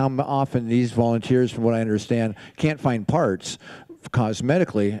amazing how often these volunteers, from what I understand, can't find parts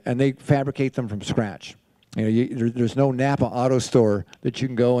cosmetically, and they fabricate them from scratch. You know, there's no Napa auto store that you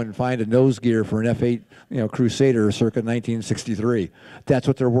can go and find a nose gear for an F8, Crusader circa 1963. That's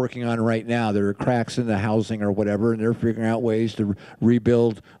what they're working on right now. There are cracks in the housing or whatever, and they're figuring out ways to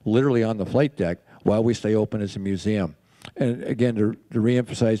rebuild literally on the flight deck while we stay open as a museum. And again, to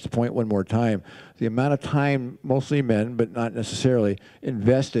reemphasize the point one more time, the amount of time, mostly men, but not necessarily,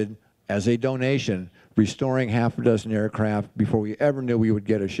 invested as a donation restoring half a dozen aircraft before we ever knew we would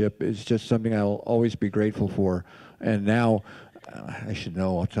get a ship is just something I'll always be grateful for. And now, I should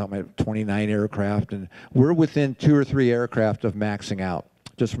know, I'll tell my 29 aircraft, and we're within 2 or 3 aircraft of maxing out,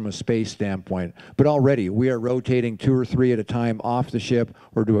 just from a space standpoint. But already, we are rotating 2 or 3 at a time off the ship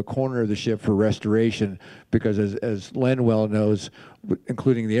or to a corner of the ship for restoration, because as Len well knows,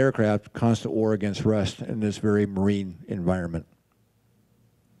 including the aircraft, constant war against rust in this very marine environment.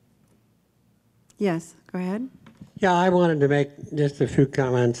 Yes, go ahead. Yeah, I wanted to make just a few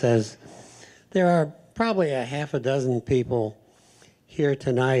comments, as there are probably a half a dozen people here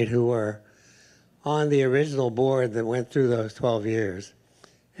tonight who were on the original board that went through those 12 years.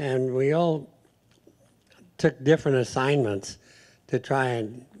 And we all took different assignments to try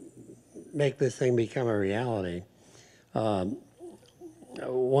and make this thing become a reality. One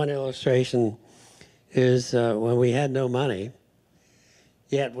illustration is when we had no money,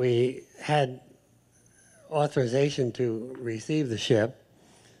 yet we had authorization to receive the ship.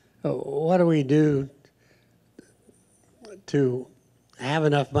 What do we do to have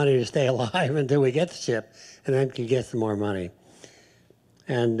enough money to stay alive until we get the ship, and then can get some more money?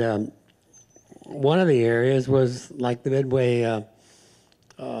 And one of the areas was like the Midway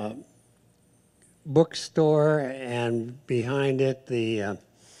bookstore, and behind it the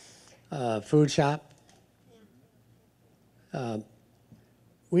food shop.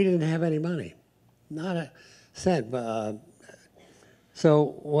 We didn't have any money, not a cent.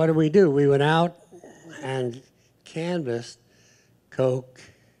 So what did we do? We went out and canvassed Coke,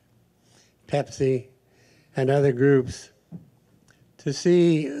 Pepsi, and other groups to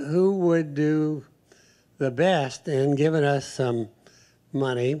see who would do the best in giving us some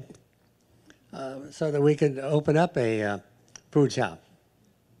money so that we could open up a food shop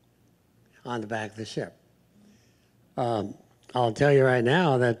on the back of the ship. I'll tell you right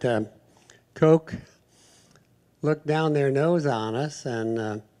now that Coke looked down their nose on us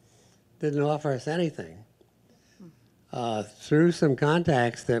and didn't offer us anything. Through some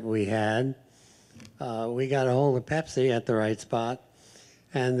contacts that we had, we got a hold of Pepsi at the right spot,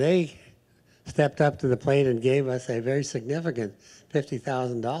 and they stepped up to the plate and gave us a very significant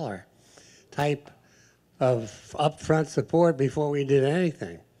 $50,000 type of upfront support before we did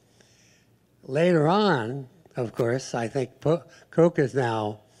anything. Later on, of course, I think Coke is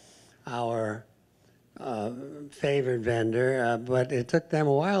now our favored vendor, but it took them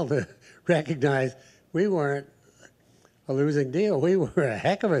a while to recognize we weren't a losing deal. We were a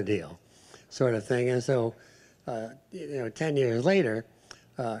heck of a deal, sort of thing. And so, 10 years later,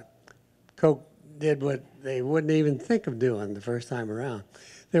 Coke did what they wouldn't even think of doing the first time around.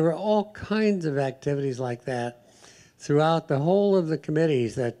 There were all kinds of activities like that throughout the whole of the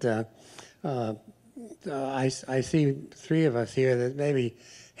committees that I see 3 of us here, that maybe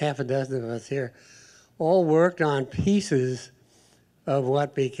half a dozen of us here, all worked on pieces of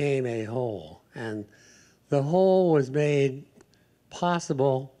what became a whole. And the whole was made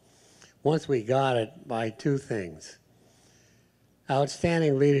possible, once we got it, by 2 things.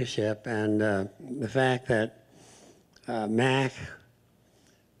 Outstanding leadership and the fact that Mac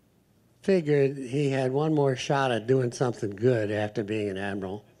figured he had one more shot at doing something good after being an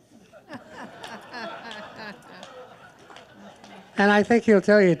admiral. And I think he'll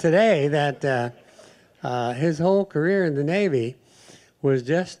tell you today that his whole career in the Navy was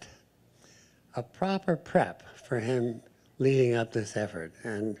just a proper prep for him leading up this effort.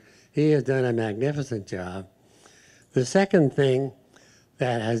 And he has done a magnificent job. The second thing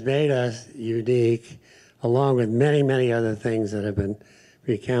that has made us unique, along with many, many other things that have been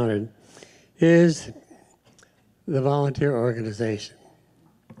recounted, is the volunteer organization.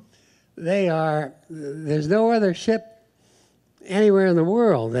 There's no other ship anywhere in the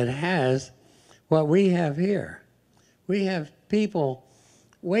world that has what we have here. We have people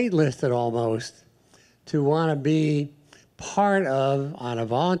waitlisted almost to want to be part of, on a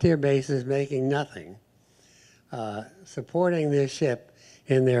volunteer basis, making nothing, supporting this ship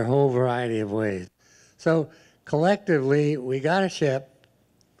in their whole variety of ways. So collectively, we got a ship,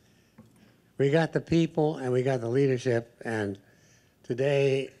 we got the people, and we got the leadership, and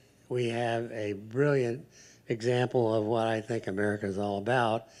today we have a brilliant example of what I think America is all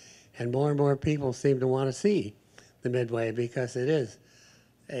about, and more people seem to want to see the Midway because it is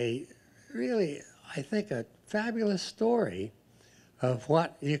a really, I think, a fabulous story of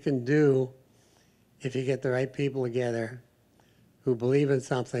what you can do if you get the right people together who believe in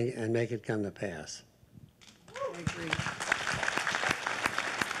something and make it come to pass. I agree.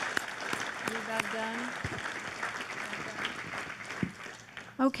 You about done?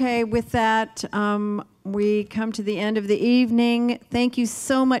 Okay, with that, we come to the end of the evening. Thank you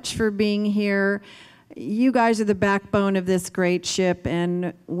so much for being here. You guys are the backbone of this great ship,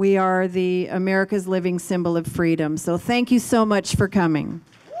 and we are the America's living symbol of freedom. So thank you so much for coming.